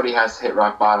somebody has to hit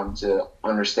rock bottom to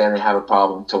understand they have a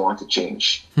problem, to want to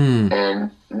change. And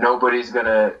nobody's going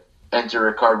to enter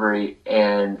recovery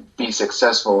and be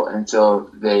successful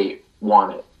until they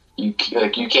want it. You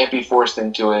can't be forced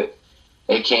into it.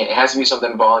 It has to be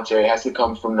something voluntary. It has to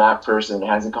come from that person. It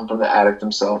has to come from the addict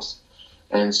themselves.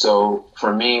 And so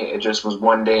for me, it just was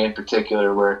one day in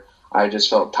particular where I just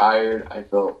felt tired. I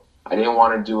didn't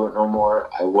want to do it no more.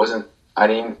 I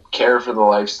didn't care for the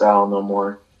lifestyle no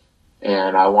more.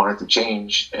 And I wanted to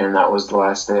change. And that was the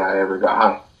last day I ever got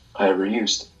high, I ever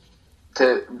used.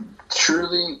 To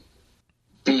truly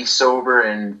be sober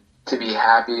and to be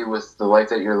happy with the life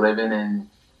that you're living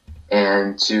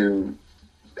and to,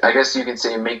 I guess you can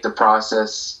say, make the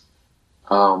process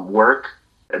work,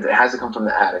 it has to come from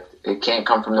the addict. It can't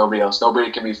come from nobody else.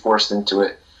 Nobody can be forced into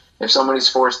it. If somebody's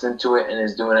forced into it and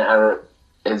is doing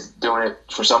it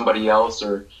for somebody else,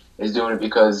 or is doing it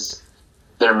because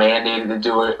they're mandated to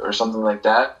do it or something like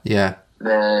that,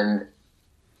 then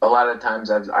a lot of times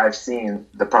I've seen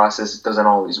the process doesn't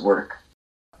always work.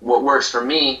 What works for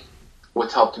me,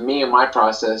 what's helped me in my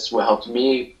process, what helped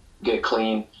me get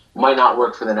clean, might not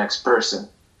work for the next person.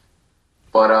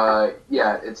 But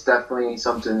it's definitely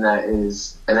something that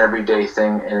is an everyday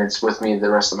thing, and it's with me the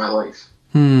rest of my life.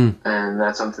 And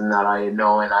that's something that I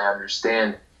know and I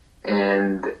understand,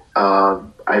 and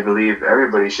I believe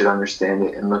everybody should understand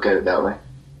it and look at it that way.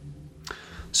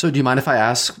 So do you mind if I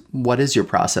ask, what is your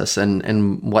process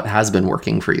and what has been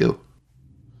working for you?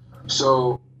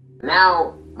 So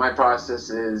now my process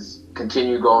is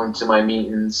continue going to my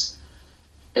meetings,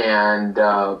 and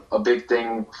a big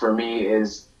thing for me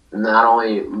is not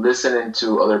only listening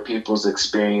to other people's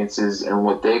experiences and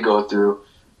what they go through,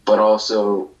 but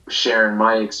also sharing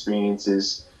my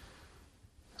experiences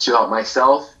to help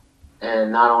myself.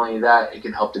 And not only that, it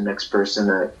can help the next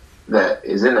person that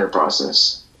is in their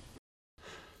process.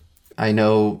 I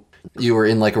know you were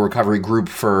in like a recovery group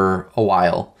for a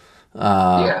while.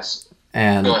 Yes.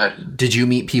 And go ahead. Did you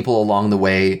meet people along the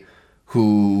way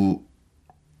who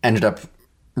ended up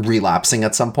relapsing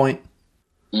at some point?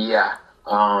 Yeah.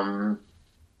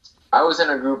 I was in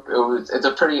a group. It was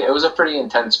a pretty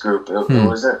intense group. It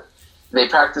wasn't. They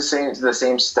practiced the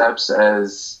same steps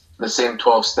as the same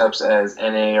 12 steps as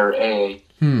NA or AA.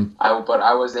 But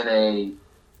I was in a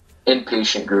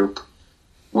inpatient group,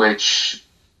 which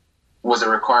was a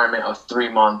requirement of 3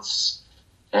 months,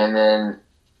 and then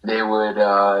they would,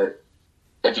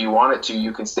 if you wanted to,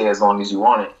 you can stay as long as you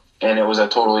wanted. And it was a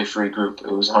totally free group.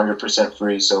 It was 100%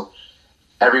 free. So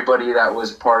everybody that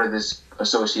was part of this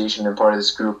association and part of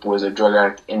this group was a drug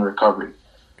addict in recovery.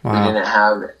 Wow. We didn't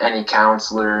have any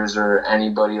counselors or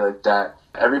anybody like that.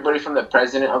 Everybody from the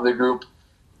president of the group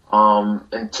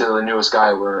until the newest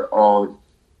guy were all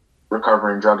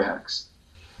recovering drug addicts.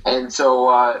 And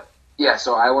so,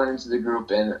 so I went into the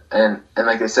group, and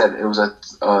like I said, it was a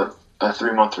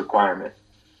 3-month requirement.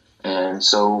 And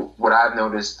so what I've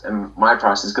noticed in my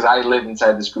process, because I lived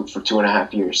inside this group for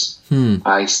 2.5 years,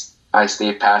 I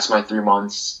stayed past my 3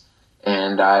 months,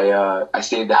 and I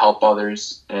stayed to help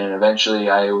others, and eventually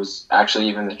I was actually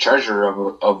even the treasurer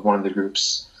of one of the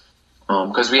groups,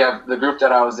 because we have the group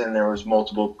that I was in. There was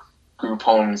multiple group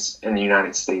homes in the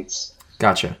United States.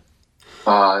 Gotcha.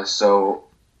 So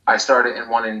I started in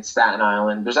one in Staten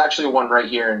Island. There's actually one right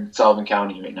here in Sullivan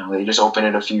County right now. They just opened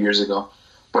it a few years ago.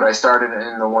 But I started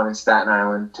in the one in Staten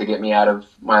Island to get me out of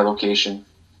my location.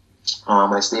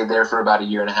 I stayed there for about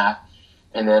 1.5 years.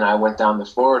 And then I went down to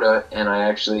Florida, and I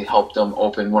actually helped them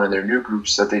open one of their new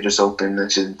groups that they just opened,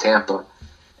 that's in Tampa.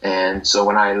 And so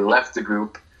when I left the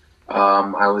group,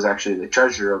 I was actually the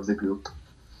treasurer of the group.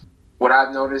 What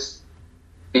I've noticed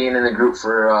being in the group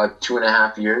for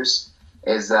 2.5 years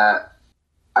is that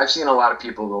I've seen a lot of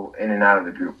people go in and out of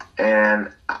the group,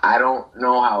 and I don't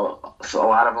know how a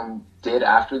lot of them did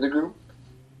after the group.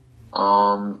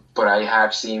 But I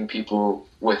have seen people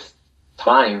with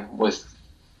time, with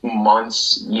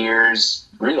months, years,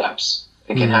 relapse.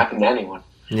 It can happen to anyone.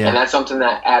 Yeah. And that's something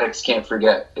that addicts can't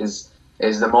forget is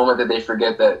the moment that they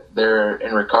forget that they're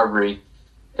in recovery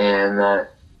and that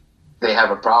they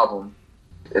have a problem.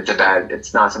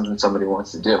 It's not something somebody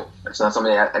wants to do. It's not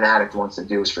something an addict wants to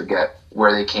do, is forget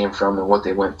where they came from and what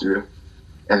they went through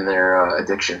and their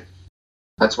addiction.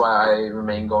 That's why I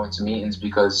remain going to meetings,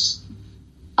 because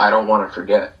I don't want to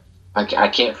forget. I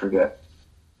can't forget.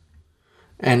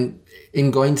 And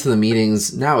in going to the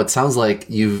meetings now, it sounds like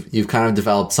you've kind of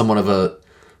developed somewhat of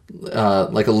a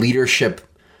like a leadership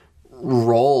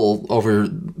role over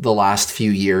the last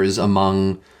few years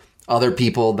among other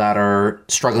people that are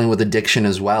struggling with addiction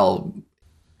as well.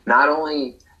 Not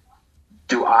only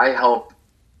do I help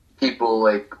people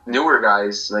like newer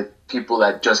guys, like people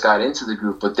that just got into the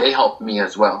group, but they help me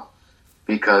as well,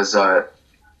 because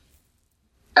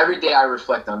every day I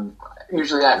reflect on,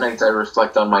 usually at nights I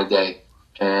reflect on my day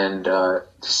and to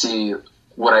see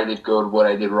what I did good, what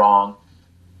I did wrong.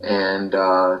 And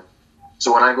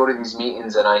so when I go to these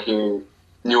meetings and I hear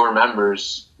newer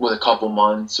members with a couple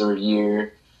months or a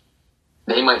year,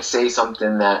 they might say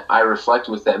something that I reflect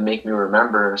with that make me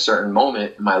remember a certain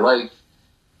moment in my life,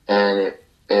 and it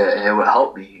will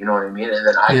help me, you know what I mean? And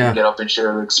then I can get up and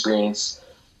share the experience,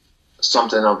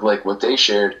 something of like what they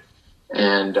shared.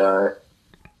 And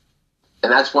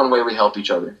that's one way we help each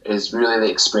other, is really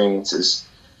the experiences,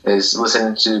 is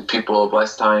listening to people of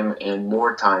less time and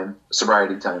more time,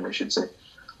 sobriety time, I should say.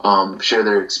 Share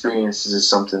their experiences is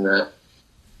something that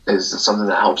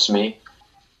helps me.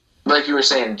 Like you were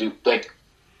saying, dude, like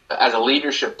as a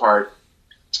leadership part,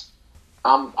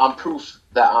 I'm proof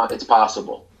that it's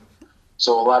possible.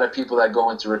 So a lot of people that go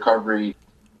into recovery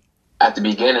at the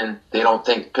beginning, they don't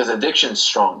think, because addiction's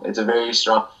strong. It's a very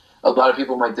strong. A lot of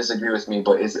people might disagree with me,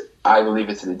 but I believe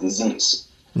it's a disease.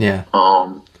 Yeah.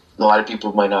 A lot of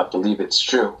people might not believe it's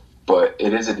true, but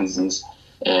it is a disease,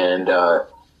 and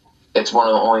it's one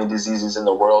of the only diseases in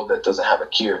the world that doesn't have a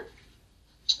cure.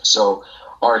 So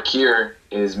our cure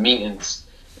is meetings.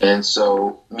 And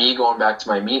so me going back to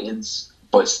my meetings,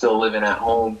 but still living at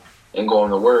home and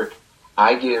going to work,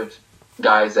 I give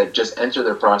guys that just enter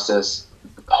their process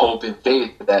hope and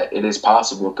faith that it is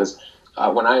possible. Because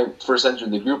when I first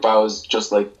entered the group, I was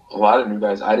just like a lot of new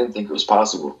guys. I didn't think it was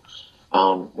possible.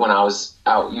 When I was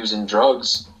out using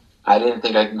drugs, I didn't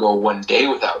think I could go one day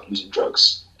without using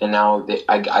drugs. And now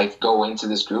I go into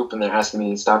this group and they're asking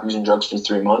me to stop using drugs for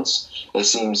 3 months. That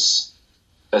seems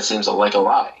like a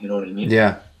lot. You know what I mean?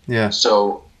 Yeah. Yeah.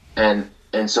 So, and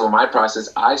so in my process,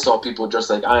 I saw people just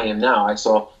like I am now. I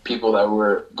saw people that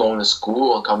were going to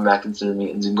school and coming back into their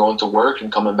meetings, and going to work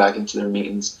and coming back into their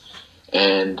meetings.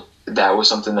 And that was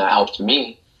something that helped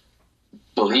me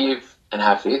believe and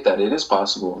have faith that it is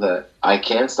possible, that I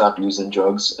can stop using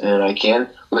drugs and I can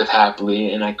live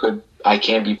happily, and I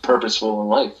can be purposeful in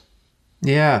life.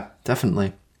 Yeah,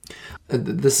 definitely.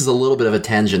 This is a little bit of a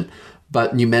tangent,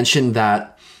 but you mentioned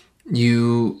that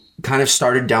you kind of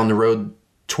started down the road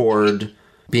toward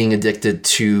being addicted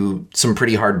to some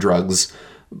pretty hard drugs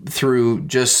through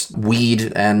just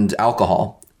weed and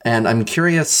alcohol. And I'm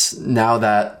curious, now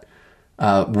that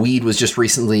weed was just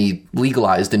recently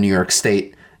legalized in New York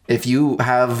State, if you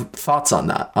have thoughts on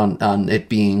that, on it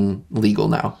being legal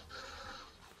now.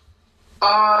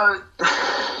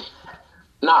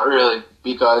 Not really,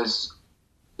 because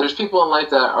there's people in life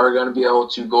that are going to be able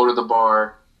to go to the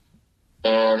bar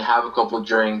and have a couple of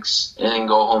drinks and then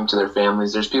go home to their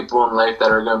families. There's people in life that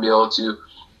are going to be able to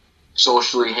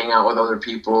socially hang out with other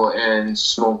people and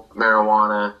smoke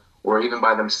marijuana, or even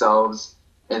by themselves,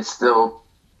 and still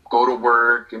go to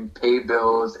work and pay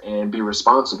bills and be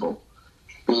responsible.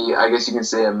 Be, I guess you can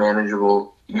say, a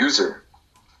manageable user.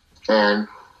 And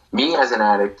me as an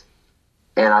addict,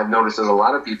 and I've noticed as a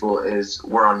lot of people, is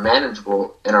we're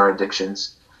unmanageable in our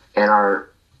addictions. And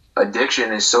our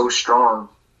addiction is so strong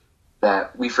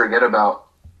that we forget about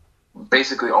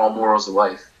basically all morals of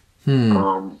life.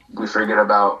 We forget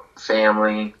about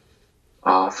family,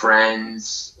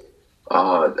 friends,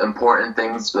 important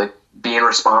things like being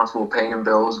responsible, paying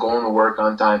bills, going to work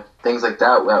on time, things like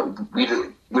that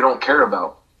we don't care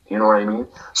about. You know what I mean?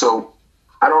 So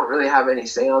I don't really have any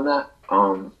say on that.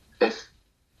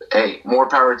 More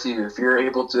power to you. If you're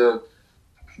able to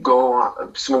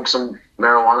go smoke some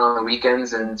marijuana on the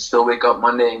weekends and still wake up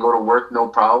Monday and go to work, no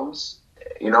problems,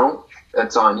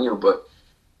 that's on you. But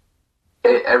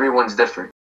everyone's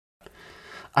different.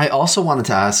 I also wanted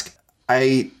to ask,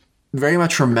 I very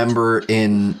much remember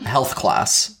in health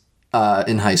class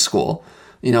in high school,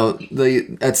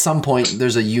 at some point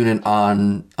there's a unit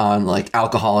on like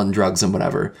alcohol and drugs and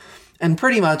whatever. And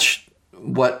pretty much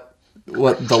what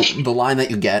the line that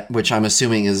you get, which I'm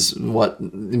assuming is what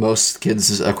most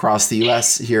kids across the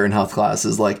US hear in health class,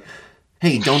 is like,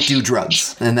 hey, don't do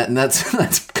drugs. And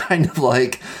that's kind of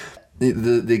like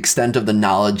the extent of the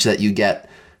knowledge that you get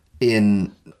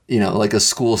in, like a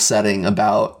school setting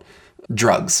about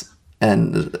drugs.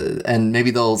 And maybe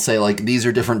they'll say like, these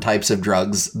are different types of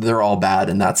drugs. They're all bad.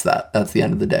 And that's the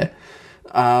end of the day.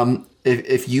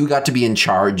 If you got to be in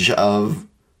charge of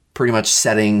pretty much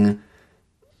setting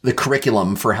the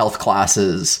curriculum for health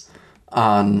classes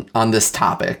on this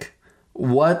topic,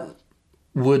 what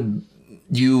would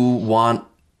you want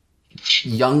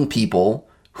young people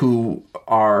who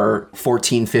are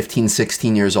 14, 15,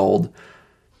 16 years old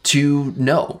to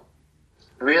know?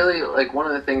 Really, like, one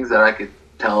of the things that I could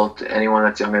tell to anyone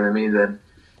that's younger than me then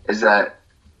is that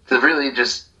to really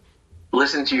just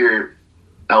listen to your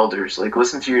elders, like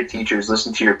listen to your teachers,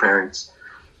 listen to your parents,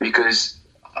 because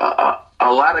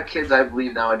a lot of kids, I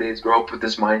believe, nowadays grow up with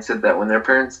this mindset that when their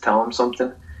parents tell them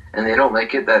something and they don't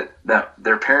like it, that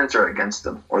their parents are against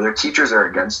them or their teachers are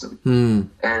against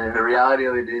them. And the reality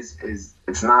of it is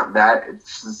it's not that.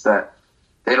 It's just that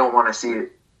they don't want to see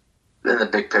it in the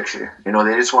big picture. They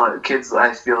just want kids.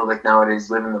 I feel like nowadays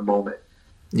live in the moment.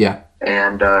 Yeah.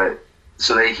 And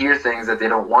so they hear things that they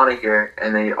don't want to hear,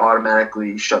 and they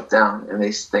automatically shut down, and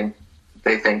they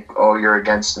think, oh, you're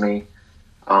against me.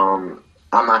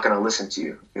 I'm not going to listen to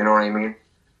you. You know what I mean?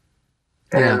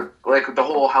 And like the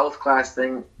whole health class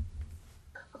thing,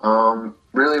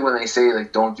 really when they say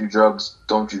like don't do drugs,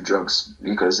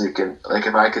 because it can, like,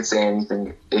 if I could say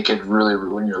anything, it could really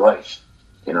ruin your life.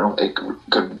 It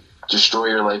could destroy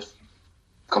your life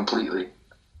completely.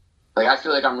 Like, I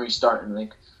feel like I'm restarting.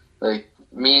 Like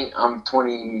me, I'm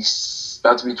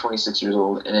about to be 26 years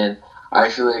old, and I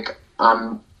feel like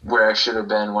I'm where I should have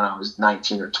been when I was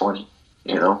 19 or 20.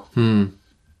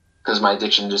 Because my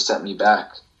addiction just set me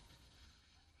back.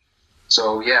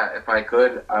 So yeah, if I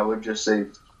could, I would just say,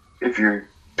 if your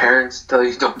parents tell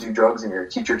you don't do drugs and your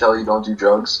teacher tell you don't do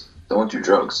drugs, don't do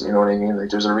drugs. You know what I mean?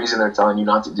 Like, there's a reason they're telling you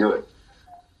not to do it.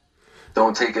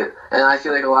 Don't take it. And I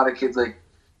feel like a lot of kids, like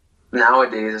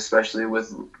nowadays, especially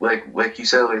with like you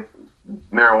said, like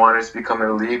marijuana is becoming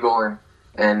illegal,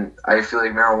 and I feel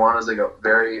like marijuana is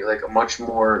like a much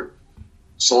more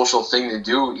social thing to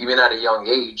do, even at a young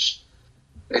age.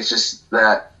 It's just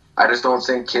that I just don't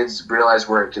think kids realize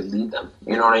where it could lead them.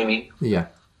 You know what I mean? Yeah.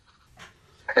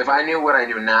 If I knew what I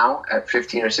knew now at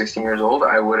 15 or 16 years old,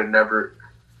 I probably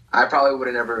would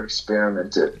have never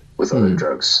experimented with other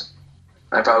drugs.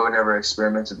 I probably would never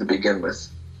experimented to begin with.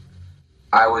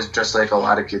 I was just like a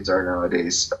lot of kids are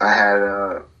nowadays. I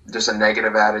had just a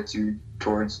negative attitude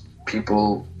towards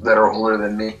people that are older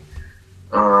than me.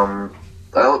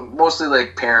 Mostly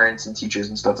like parents and teachers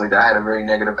and stuff like that. I had a very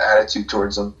negative attitude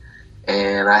towards them,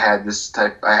 and I had this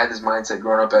mindset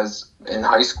growing up in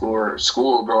high school or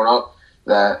school growing up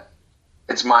that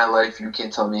it's my life. You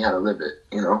can't tell me how to live it.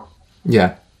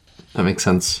 Yeah, that makes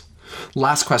sense.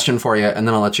 Last question for you, and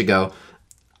then I'll let you go.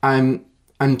 I'm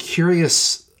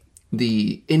curious.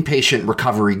 The inpatient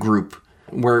recovery group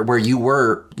where you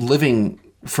were living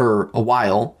for a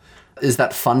while, is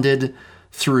that funded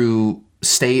through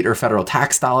state or federal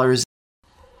tax dollars?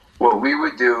 What we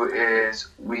would do is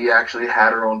we actually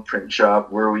had our own print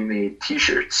shop where we made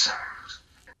T-shirts.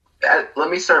 Let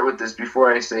me start with this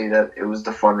before I say that it was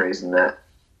the fundraising.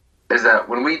 Is that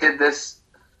when we did this,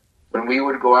 when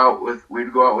we'd go out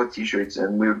with T-shirts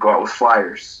and we would go out with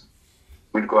flyers.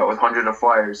 We'd go out with hundreds of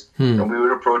flyers, and we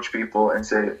would approach people and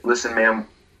say, listen, ma'am,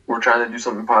 we're trying to do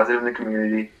something positive in the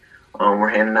community. We're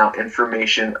handing out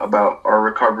information about our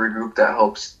recovery group that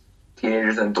helps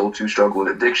teenagers and adults who struggle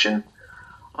with addiction.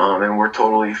 And we're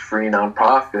totally free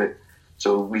nonprofit,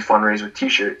 so we fundraise with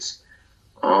T-shirts.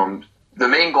 The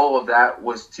main goal of that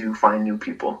was to find new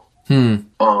people.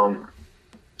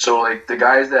 So like the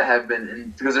guys that have been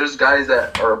in, because there's guys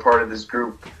that are a part of this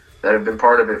group that have been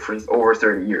part of it for over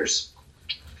 30 years.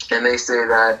 And they say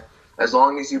that as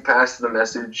long as you pass the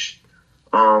message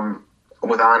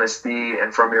with honesty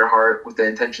and from your heart with the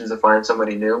intentions to find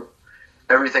somebody new,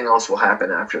 everything else will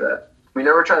happen after that. We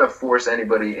never try to force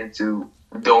anybody into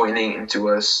donating to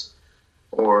us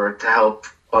or to help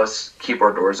us keep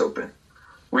our doors open.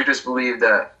 We just believe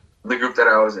that, the group that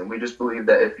I was in, we just believe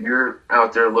that if you're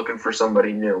out there looking for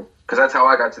somebody new, because that's how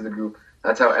I got to the group,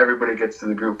 that's how everybody gets to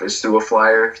the group, is through a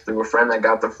flyer, through a friend that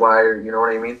got the flyer, you know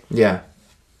what I mean? Yeah.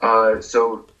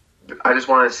 So I just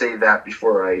want to say that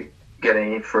before I get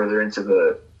any further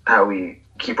into how we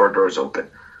keep our doors open.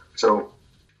 So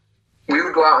we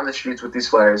would go out on the streets with these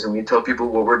flyers, and we'd tell people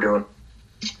what we're doing,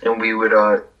 and we would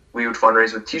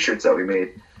fundraise with T-shirts that we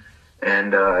made,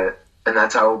 and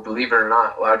that's how, believe it or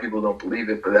not, a lot of people don't believe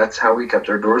it, but that's how we kept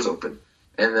our doors open.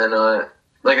 And then,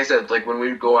 like I said, like when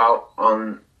we'd go out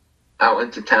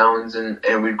into towns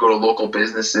and we'd go to local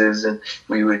businesses and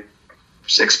we would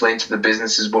explain to the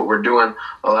businesses what we're doing,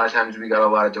 a lot of times we got a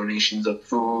lot of donations of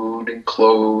food and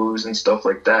clothes and stuff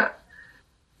like that.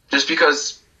 Just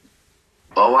because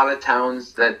a lot of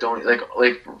towns that don't,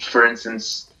 like for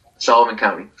instance, Sullivan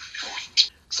County,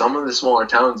 some of the smaller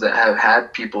towns that have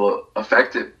had people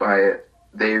affected by it,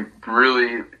 they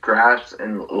really grasp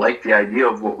and like the idea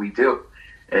of what we do.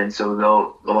 And so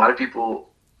a lot of people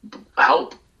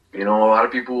help. You know, a lot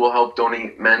of people will help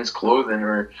donate men's clothing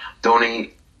or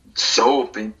donate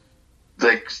soap, and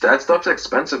like that stuff's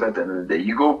expensive at the end of the day.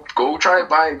 You go try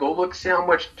it, go look, see how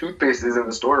much toothpaste is in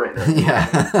the store right now.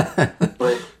 Yeah.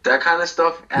 Like that kind of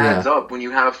stuff adds up when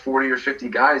you have 40 or 50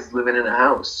 guys living in a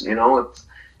house. You know,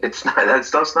 it's not, that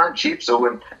stuff's not cheap. So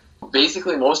when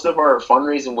basically most of our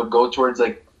fundraising would go towards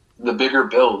like the bigger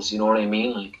bills, you know what I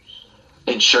mean? Like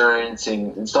insurance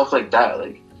and stuff like that.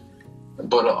 Like,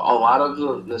 but a lot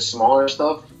of the smaller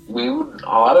stuff, a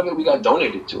lot of it we got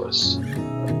donated to us.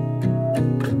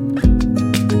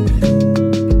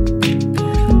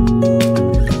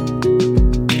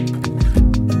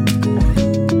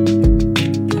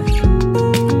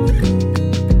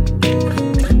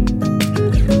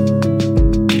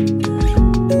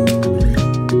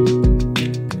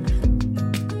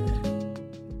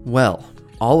 Well,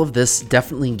 all of this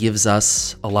definitely gives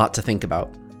us a lot to think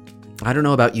about. I don't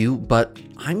know about you, but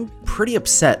I'm pretty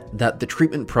upset that the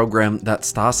treatment program that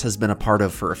Stas has been a part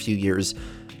of for a few years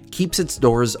keeps its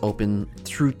doors open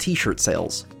through t-shirt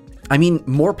sales. I mean,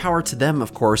 more power to them,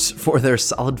 of course, for their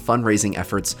solid fundraising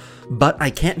efforts, but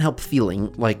I can't help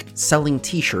feeling like selling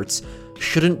t-shirts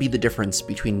shouldn't be the difference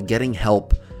between getting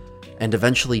help and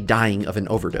eventually dying of an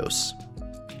overdose.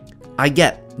 I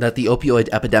get that the opioid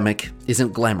epidemic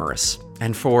isn't glamorous,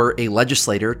 and for a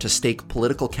legislator to stake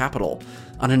political capital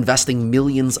on investing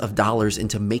millions of dollars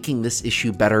into making this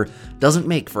issue better doesn't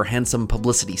make for handsome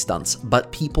publicity stunts,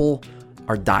 but people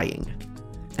are dying.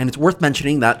 And it's worth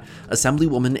mentioning that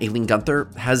Assemblywoman Aileen Gunther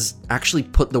has actually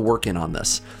put the work in on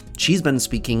this. She's been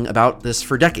speaking about this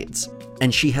for decades,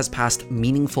 and she has passed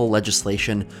meaningful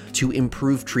legislation to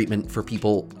improve treatment for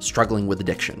people struggling with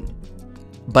addiction.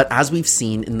 But as we've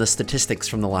seen in the statistics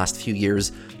from the last few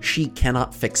years, she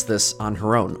cannot fix this on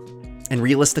her own. And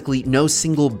realistically, no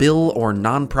single bill or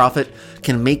nonprofit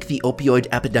can make the opioid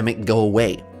epidemic go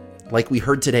away. Like we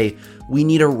heard today, we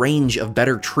need a range of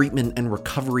better treatment and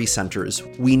recovery centers.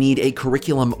 We need a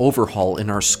curriculum overhaul in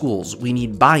our schools. We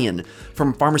need buy-in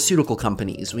from pharmaceutical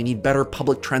companies. We need better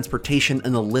public transportation,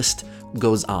 and the list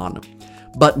goes on.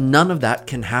 But none of that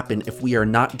can happen if we are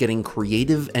not getting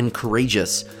creative and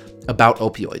courageous about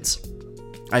opioids.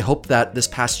 I hope that this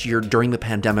past year during the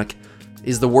pandemic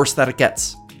is the worst that it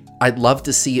gets. I'd love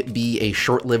to see it be a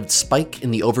short-lived spike in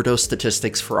the overdose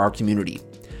statistics for our community.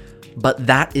 But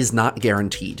that is not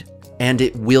guaranteed, and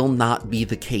it will not be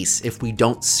the case if we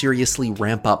don't seriously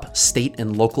ramp up state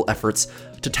and local efforts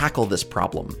to tackle this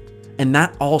problem. And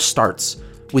that all starts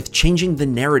with changing the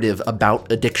narrative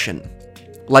about addiction.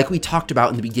 Like we talked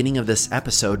about in the beginning of this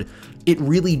episode, it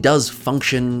really does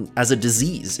function as a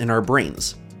disease in our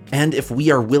brains. And if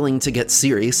we are willing to get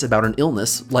serious about an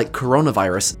illness like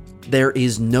coronavirus, there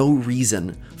is no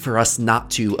reason for us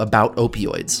not to about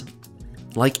opioids.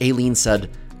 Like Aileen said,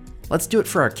 let's do it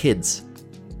for our kids.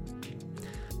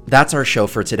 That's our show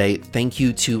for today. Thank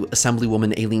you to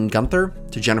Assemblywoman Aileen Gunther,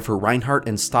 to Jennifer Reinhart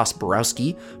and Stas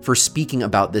Borowski for speaking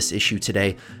about this issue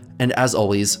today. And as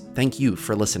always, thank you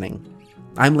for listening.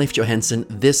 I'm Leif Johansson,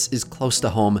 this is Close to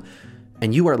Home,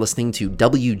 and you are listening to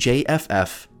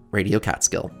WJFF Radio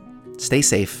Catskill. Stay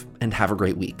safe and have a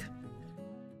great week.